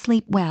 Couldn't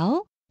sleep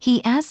well?"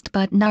 he asked,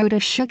 but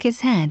Naruto shook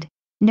his head.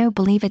 "No,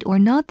 believe it or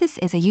not, this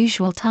is a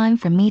usual time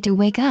for me to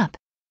wake up.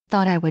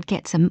 Thought I would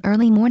get some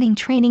early morning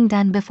training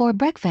done before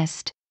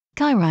breakfast."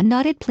 Chiron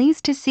nodded,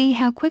 pleased to see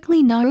how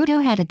quickly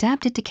Naruto had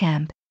adapted to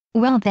camp.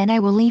 "Well then, I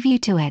will leave you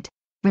to it.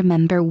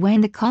 Remember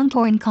when the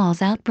contorn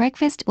calls out,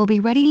 breakfast will be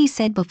ready," he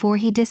said before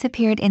he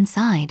disappeared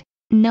inside.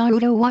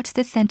 Naruto watched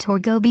the centaur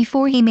go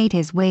before he made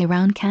his way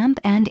around camp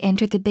and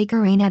entered the big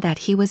arena that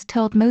he was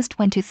told most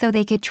went to so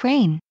they could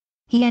train.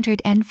 He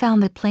entered and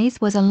found the place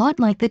was a lot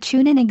like the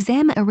Chunin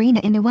exam arena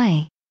in a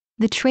way.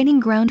 The training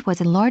ground was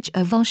a large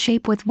oval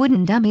shape with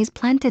wooden dummies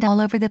planted all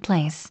over the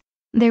place.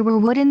 There were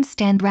wooden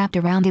stands wrapped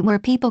around it where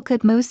people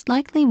could most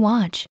likely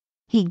watch.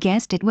 He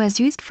guessed it was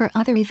used for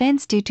other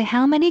events due to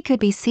how many could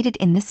be seated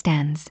in the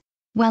stands.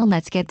 "Well,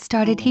 let's get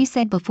started," he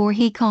said before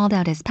he called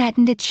out his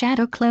patented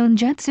shadow clone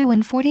jutsu,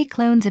 and 40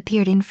 clones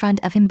appeared in front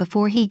of him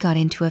before he got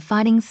into a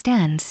fighting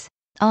stance.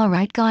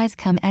 "Alright guys,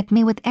 come at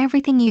me with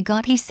everything you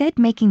got," he said,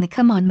 making the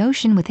come on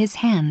motion with his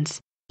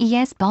hands.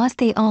 "Yes boss,"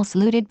 they all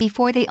saluted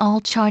before they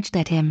all charged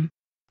at him.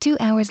 2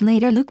 hours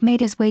later, Luke made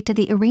his way to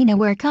the arena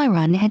where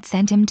Chiron had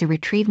sent him to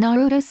retrieve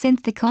Naruto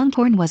since the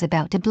contorn was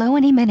about to blow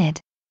any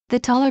minute. The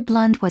taller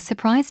blonde was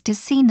surprised to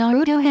see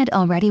Naruto had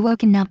already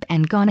woken up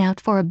and gone out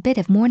for a bit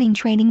of morning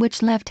training,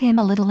 which left him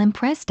a little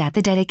impressed at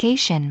the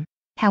dedication.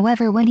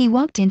 However, when he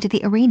walked into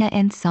the arena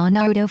and saw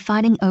Naruto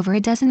fighting over a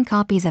dozen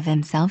copies of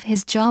himself,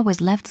 his jaw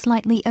was left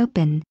slightly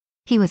open.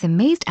 He was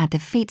amazed at the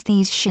feats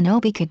these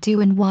shinobi could do,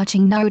 and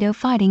watching Naruto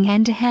fighting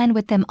hand-to-hand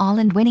with them all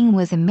and winning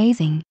was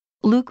amazing.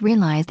 Luke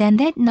realized then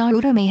that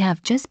Naruto may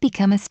have just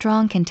become a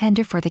strong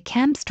contender for the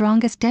camp's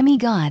strongest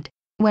demigod.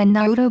 When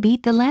Naruto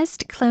beat the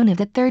last clone of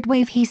the third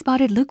wave, he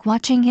spotted Luke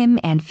watching him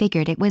and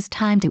figured it was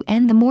time to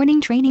end the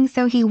morning training,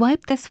 so he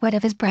wiped the sweat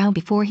off his brow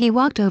before he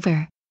walked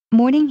over.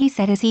 "Morning," he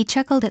said as he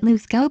chuckled at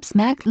Luke's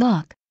gobsmacked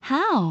look.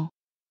 "How?"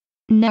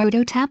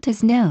 Naruto tapped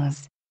his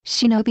nose.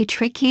 "Shinobi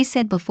trick," he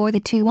said before the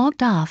two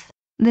walked off.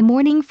 The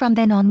morning from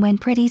then on went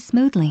pretty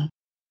smoothly.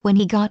 When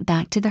he got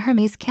back to the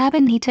Hermes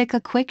cabin, he took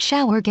a quick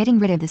shower, getting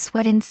rid of the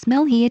sweat and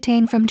smell he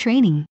attained from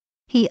training.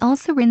 He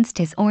also rinsed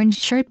his orange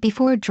shirt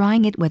before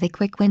drying it with a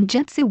quick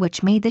windjutsu,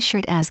 which made the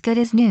shirt as good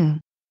as new.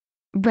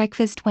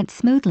 Breakfast went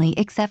smoothly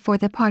except for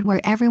the part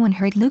where everyone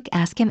heard Luke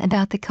ask him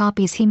about the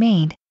copies he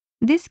made.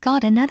 This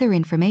got another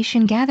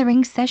information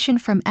gathering session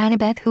from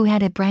Annabeth, who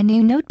had a brand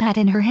new notepad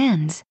in her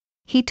hands.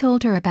 He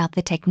told her about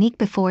the technique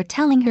before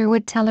telling her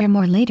would tell her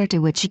more later, to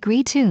which she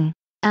agreed to.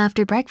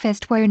 After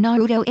breakfast, where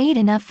Naruto ate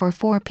enough for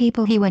 4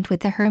 people, he went with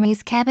the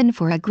Hermes cabin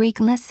for a Greek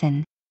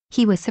lesson.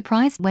 He was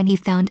surprised when he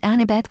found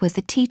Annabeth was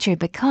the teacher,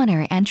 but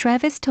Connor and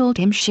Travis told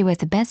him she was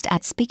the best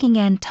at speaking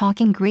and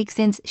talking Greek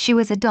since she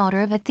was a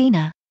daughter of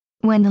Athena.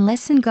 When the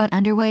lesson got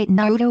underway,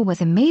 Naruto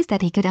was amazed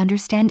that he could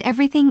understand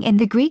everything in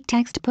the Greek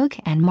textbook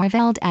and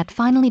marveled at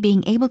finally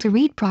being able to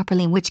read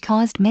properly, which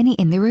caused many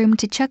in the room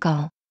to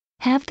chuckle.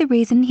 Half the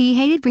reason he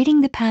hated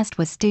reading the past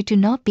was due to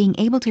not being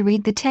able to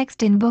read the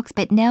text in books,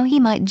 but now he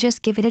might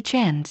just give it a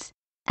chance.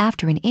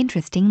 After an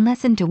interesting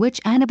lesson to which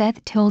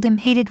Annabeth told him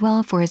he did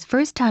well for his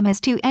first time, as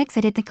two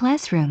exited the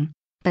classroom.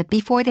 But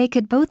before they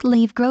could both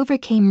leave, Grover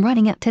came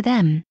running up to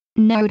them.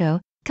 "Naruto,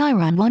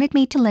 Chiron wanted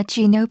me to let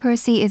you know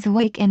Percy is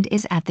awake and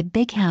is at the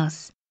big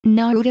house."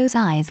 Naruto's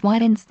eyes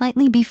widened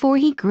slightly before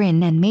he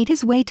grinned and made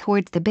his way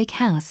towards the big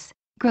house.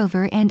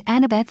 Grover and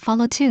Annabeth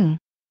followed too.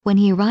 When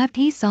he arrived,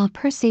 he saw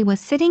Percy was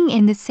sitting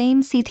in the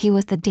same seat he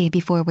was the day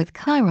before, with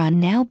Chiron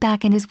now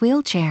back in his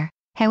wheelchair.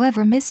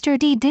 However, Mr.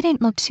 D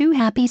didn't look too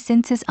happy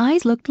since his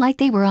eyes looked like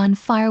they were on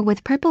fire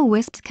with purple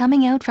wisps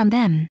coming out from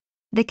them.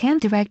 The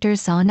camp director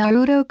saw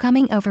Naruto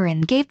coming over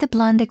and gave the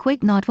blonde a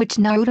quick nod, which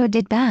Naruto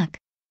did back.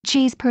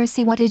 "Geez,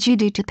 Percy, what did you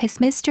do to piss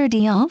Mr.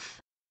 D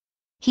off?"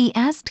 he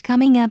asked,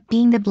 coming up,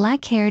 being the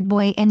black-haired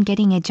boy, and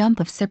getting a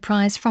jump of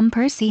surprise from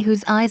Percy,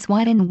 whose eyes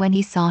widened when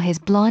he saw his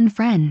blonde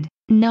friend.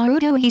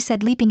 "Naruto," he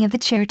said, leaping of the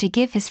chair to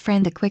give his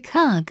friend a quick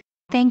hug.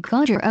 "Thank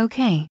God you're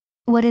okay.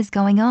 What is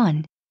going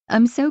on?"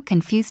 "I'm so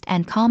confused."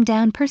 "And calm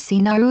down, Percy,"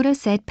 Naruto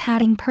said,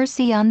 patting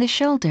Percy on the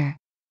shoulder.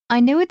 "I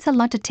know it's a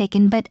lot to take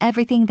in, but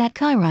everything that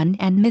Chiron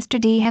and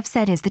Mr. D have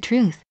said is the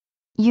truth."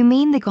 "You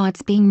mean the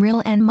gods being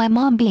real and my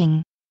mom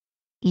being—"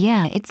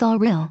 "Yeah, it's all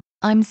real.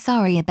 I'm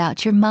sorry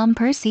about your mom,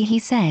 Percy," he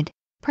said.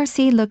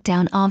 Percy looked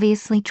down,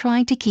 obviously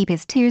trying to keep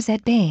his tears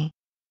at bay.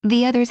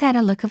 The others had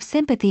a look of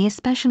sympathy,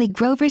 especially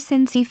Grover,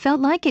 since he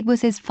felt like it was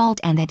his fault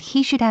and that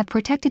he should have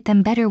protected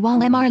them better,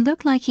 while MR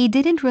looked like he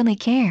didn't really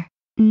care.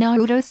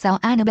 Naruto saw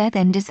Annabeth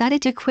and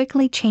decided to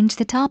quickly change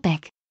the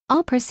topic.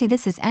 "Oh, Percy,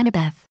 this is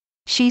Annabeth.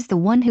 She's the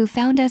one who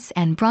found us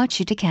and brought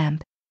you to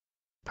camp."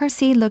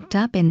 Percy looked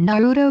up and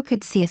Naruto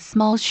could see a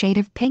small shade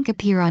of pink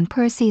appear on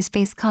Percy's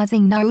face,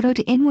 causing Naruto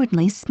to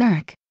inwardly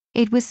smirk.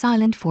 It was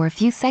silent for a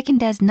few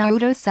seconds as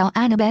Naruto saw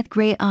Annabeth's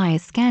gray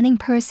eyes scanning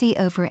Percy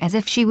over as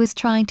if she was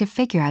trying to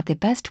figure out the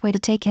best way to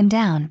take him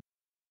down.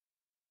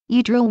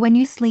 "You drool when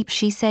you sleep,"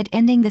 she said,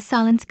 ending the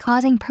silence,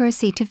 causing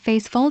Percy to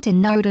face fault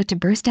and Naruto to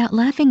burst out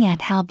laughing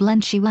at how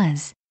blunt she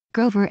was.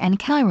 Grover and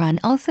Chiron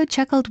also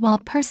chuckled while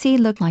Percy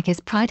looked like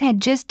his pride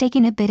had just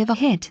taken a bit of a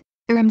hit.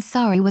 "I'm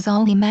sorry," was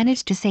all he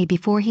managed to say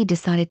before he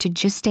decided to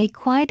just stay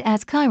quiet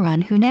as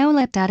Chiron, who now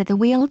leapt out of the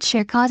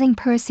wheelchair, causing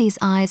Percy's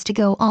eyes to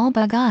go all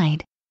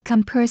bug-eyed.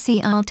 "Come,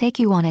 Percy, I'll take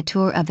you on a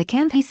tour of the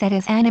camp," he said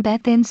as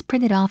Annabeth then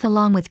sprinted off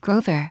along with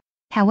Grover.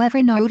 However,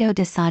 Naruto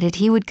decided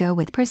he would go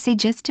with Percy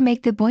just to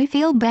make the boy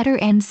feel better,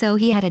 and so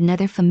he had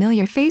another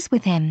familiar face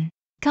with him.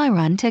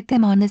 Chiron took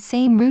them on the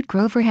same route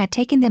Grover had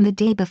taken them the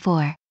day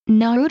before.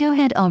 Naruto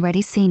had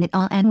already seen it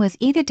all and was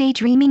either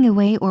daydreaming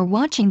away or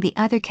watching the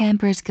other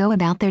campers go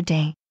about their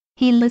day.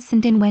 He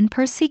listened in when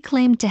Percy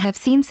claimed to have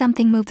seen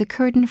something move the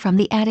curtain from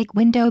the attic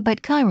window,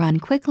 but Chiron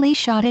quickly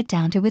shot it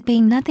down to it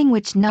being nothing,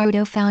 which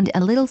Naruto found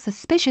a little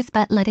suspicious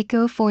but let it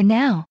go for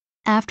now.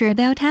 After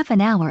about half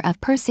an hour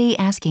of Percy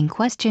asking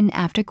question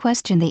after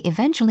question, they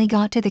eventually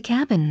got to the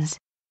cabins.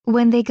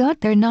 When they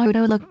got there,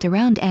 Naruto looked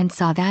around and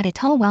saw that a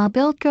tall,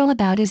 well-built girl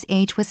about his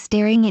age was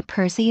staring at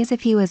Percy as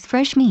if he was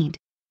fresh meat.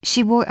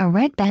 She wore a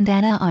red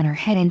bandana on her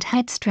head and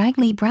had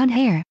straggly brown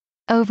hair.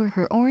 Over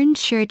her orange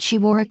shirt she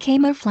wore a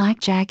camouflage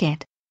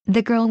jacket.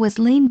 The girl was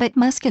lean but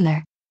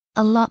muscular.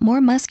 A lot more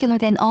muscular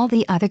than all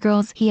the other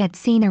girls he had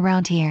seen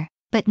around here,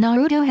 but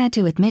Naruto had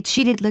to admit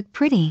she did look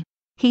pretty.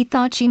 He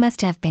thought she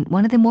must have been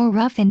one of the more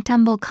rough and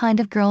tumble kind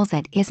of girls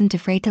that isn't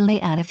afraid to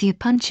lay out a few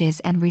punches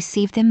and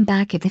receive them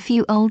back if the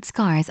few old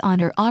scars on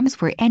her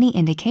arms were any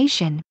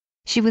indication.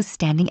 She was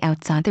standing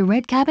outside the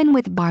red cabin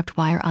with barbed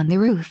wire on the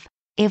roof.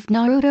 If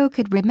Naruto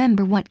could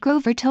remember what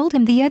Grover told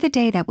him the other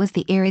day, that was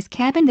the Ares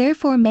cabin,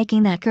 therefore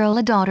making that girl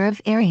a daughter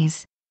of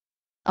Ares.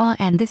 "Ah,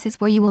 and this is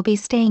where you will be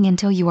staying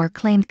until you are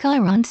claimed,"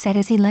 Chiron said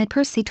as he led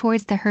Percy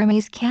towards the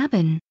Hermes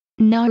cabin.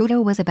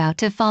 Naruto was about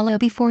to follow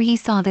before he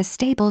saw the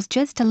stables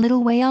just a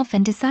little way off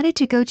and decided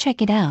to go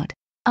check it out.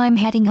 "I'm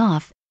heading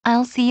off.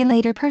 I'll see you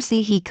later,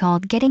 Percy," he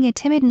called, getting a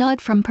timid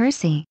nod from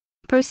Percy.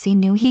 Percy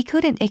knew he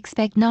couldn't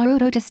expect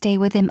Naruto to stay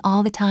with him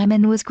all the time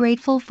and was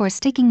grateful for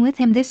sticking with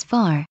him this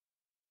far.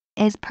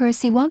 As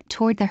Percy walked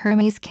toward the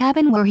Hermes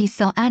cabin where he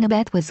saw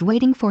Annabeth was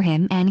waiting for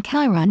him and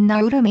Chiron,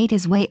 Naruto made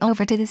his way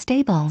over to the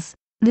stables.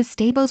 The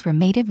stables were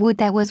made of wood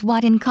that was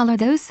white in color,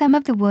 though some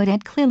of the wood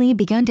had clearly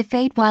begun to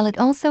fade, while it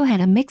also had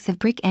a mix of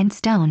brick and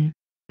stone.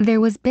 There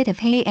was a bit of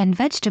hay and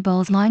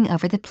vegetables lying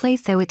over the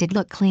place, so it did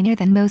look cleaner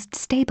than most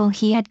stable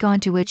he had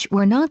gone to, which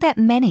were not that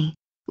many.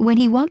 When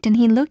he walked in,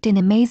 he looked in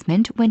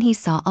amazement when he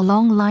saw a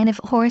long line of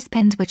horse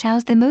pens which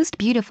housed the most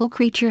beautiful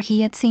creature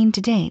he had seen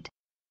to date.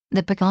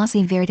 The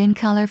Pegasi varied in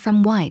color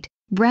from white,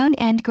 brown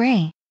and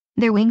gray.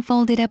 Their wing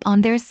folded up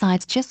on their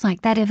sides just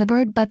like that of a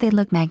bird, but they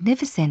looked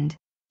magnificent.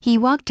 He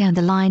walked down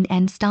the line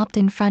and stopped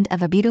in front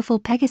of a beautiful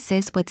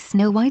Pegasus with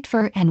snow-white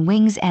fur and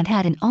wings and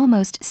had an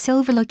almost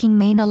silver-looking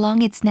mane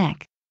along its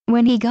neck.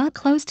 When he got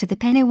close to the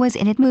pen it was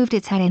in, it moved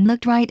its head and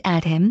looked right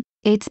at him,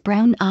 its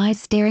brown eyes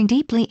staring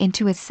deeply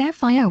into his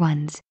sapphire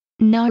ones.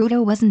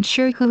 Naruto wasn't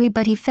sure who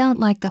but he felt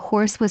like the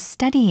horse was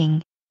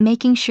studying,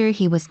 making sure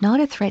he was not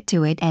a threat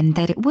to it and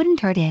that it wouldn't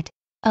hurt it.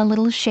 A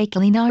little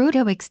shakily,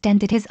 Naruto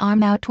extended his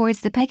arm out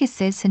towards the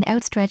Pegasus and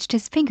outstretched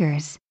his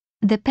fingers.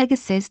 The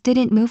Pegasus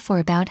didn't move for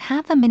about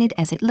half a minute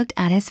as it looked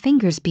at his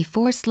fingers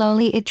before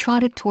slowly it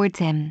trotted towards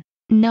him.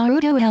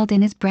 Naruto held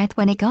in his breath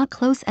when it got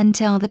close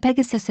until the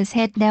Pegasus's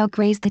head now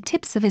grazed the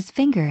tips of his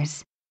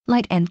fingers.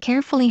 Light and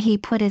carefully he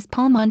put his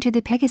palm onto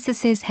the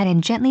Pegasus's head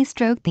and gently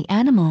stroked the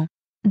animal.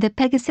 The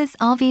Pegasus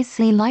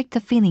obviously liked the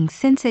feeling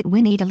since it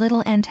whinnied a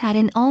little and had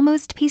an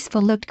almost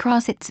peaceful look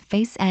across its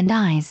face and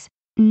eyes.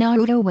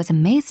 Naruto was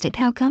amazed at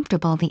how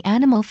comfortable the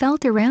animal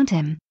felt around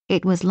him.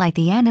 It was like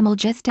the animal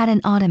just had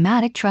an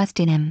automatic trust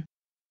in him.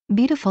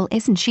 "Beautiful,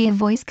 isn't she?" a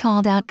voice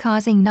called out,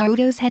 causing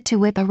Naruto's head to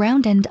whip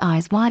around and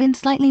eyes widen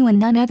slightly when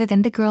none other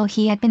than the girl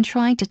he had been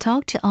trying to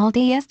talk to all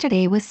day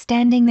yesterday was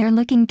standing there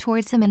looking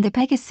towards him, and the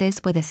Pegasus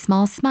with a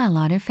small smile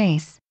on her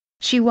face.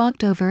 She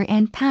walked over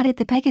and patted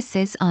the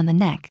Pegasus on the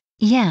neck.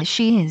 "Yeah,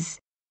 she is.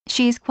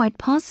 She's quite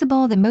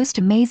possible the most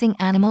amazing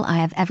animal I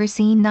have ever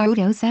seen,"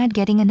 Naruto said,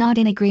 getting a nod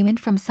in agreement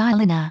from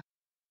Silena.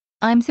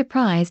 "I'm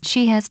surprised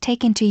she has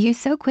taken to you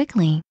so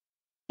quickly.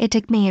 It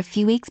took me a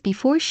few weeks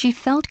before she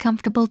felt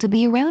comfortable to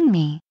be around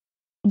me."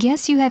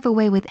 "Guess you have a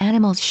way with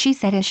animals," she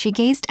said as she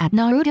gazed at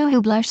Naruto,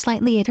 who blushed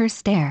slightly at her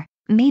stare.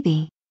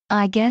 "Maybe.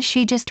 I guess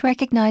she just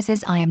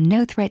recognizes I am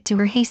no threat to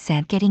her," he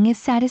said, getting a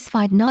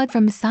satisfied nod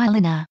from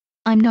Silena.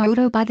 "I'm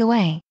Naruto, by the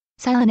way."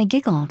 Silena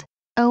giggled.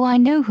 "Oh, I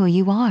know who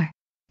you are.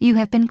 You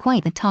have been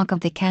quite the talk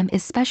of the camp,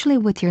 especially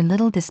with your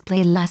little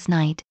display last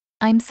night.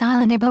 I'm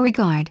Silena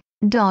Beauregard,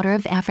 daughter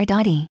of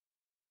Aphrodite."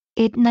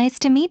 "It's nice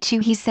to meet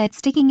you," he said,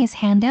 sticking his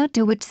hand out,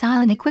 to which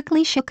Silena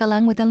quickly shook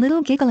along with a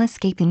little giggle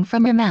escaping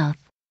from her mouth.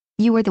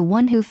 "You were the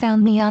one who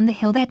found me on the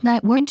hill that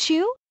night, weren't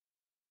you?"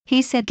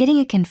 he said, getting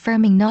a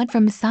confirming nod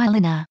from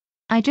Silena.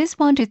 "I just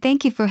want to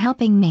thank you for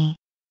helping me.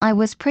 I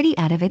was pretty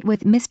out of it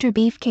with Mr.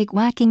 Beefcake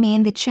whacking me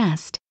in the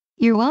chest."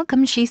 "You're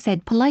welcome," she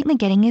said politely,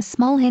 getting a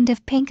small hint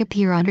of pink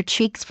appear on her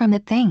cheeks from the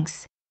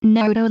thanks.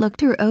 Naruto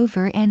looked her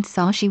over and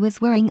saw she was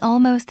wearing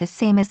almost the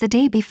same as the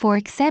day before,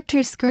 except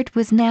her skirt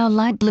was now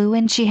light blue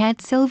and she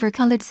had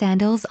silver-colored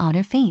sandals on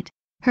her feet.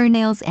 Her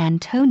nails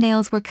and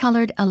toenails were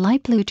colored a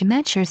light blue to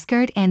match her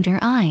skirt and her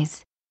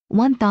eyes.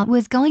 One thought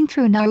was going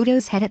through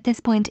Naruto's head at this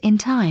point in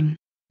time.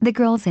 The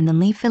girls in the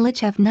Leaf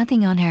Village have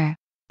nothing on her.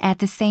 At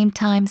the same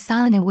time,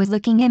 Silena was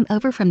looking him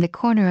over from the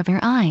corner of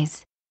her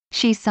eyes.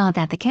 She saw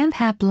that the camp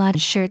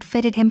half-blood shirt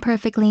fitted him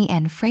perfectly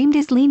and framed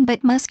his lean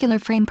but muscular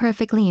frame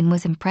perfectly, and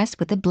was impressed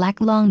with the black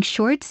long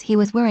shorts he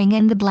was wearing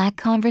and the black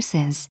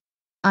Converses.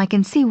 "I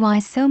can see why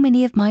so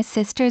many of my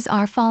sisters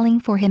are falling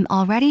for him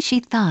already," she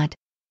thought.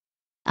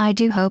 "I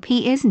do hope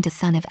he isn't a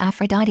son of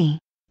Aphrodite.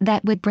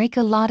 That would break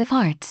a lot of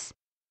hearts."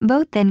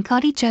 Both then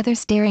caught each other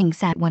staring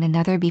at one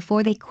another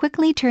before they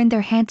quickly turned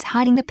their heads,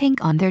 hiding the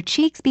pink on their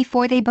cheeks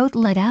before they both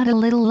let out a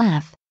little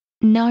laugh.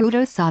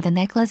 Naruto saw the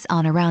necklace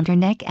on around her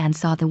neck and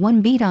saw the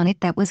one bead on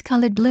it that was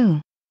colored blue.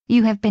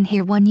 "You have been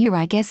here 1 year,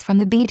 I guess, from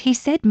the bead," he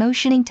said,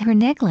 motioning to her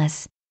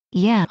necklace.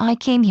 "Yeah, I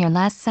came here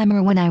last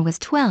summer when I was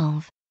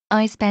 12.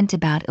 I spent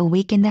about a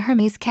week in the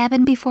Hermes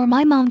cabin before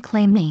my mom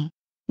claimed me.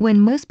 When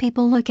most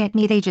people look at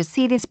me, they just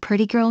see this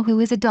pretty girl who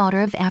is a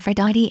daughter of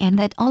Aphrodite, and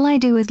that all I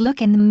do is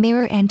look in the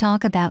mirror and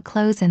talk about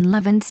clothes and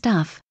love and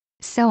stuff.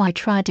 So I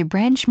tried to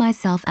branch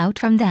myself out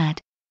from that.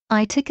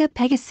 I took a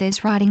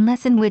Pegasus riding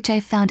lesson, which I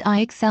found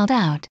I excelled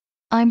at.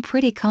 I'm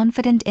pretty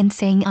confident in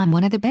saying I'm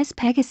one of the best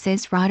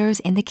Pegasus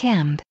riders in the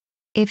camp.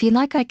 If you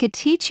like, I could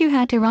teach you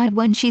how to ride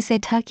one," she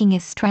said, tucking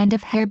a strand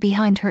of hair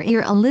behind her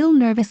ear a little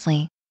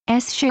nervously.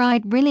 Sure,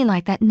 I'd really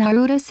like that,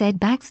 Naruto said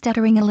back,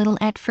 stuttering a little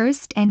at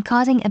first and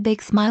causing a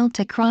big smile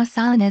to cross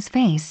Sasuna's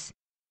face.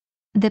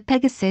 The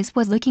Pegasus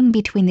was looking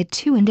between the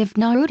two, and if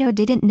Naruto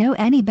didn't know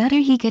any better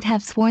he could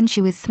have sworn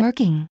she was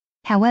smirking.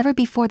 However,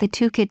 before the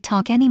two could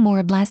talk anymore,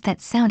 a blast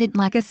that sounded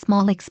like a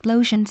small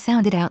explosion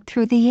sounded out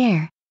through the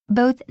air.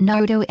 Both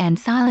Naruto and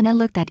Sasuna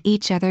looked at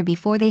each other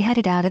before they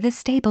headed out of the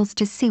stables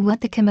to see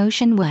what the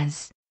commotion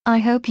was. I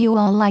hope you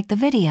all liked the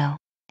video.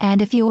 And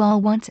if you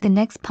all want the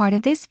next part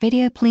of this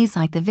video, please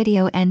like the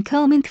video and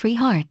comment 3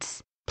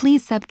 hearts.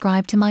 Please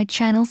subscribe to my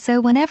channel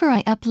so whenever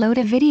I upload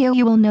a video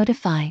you will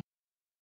notify.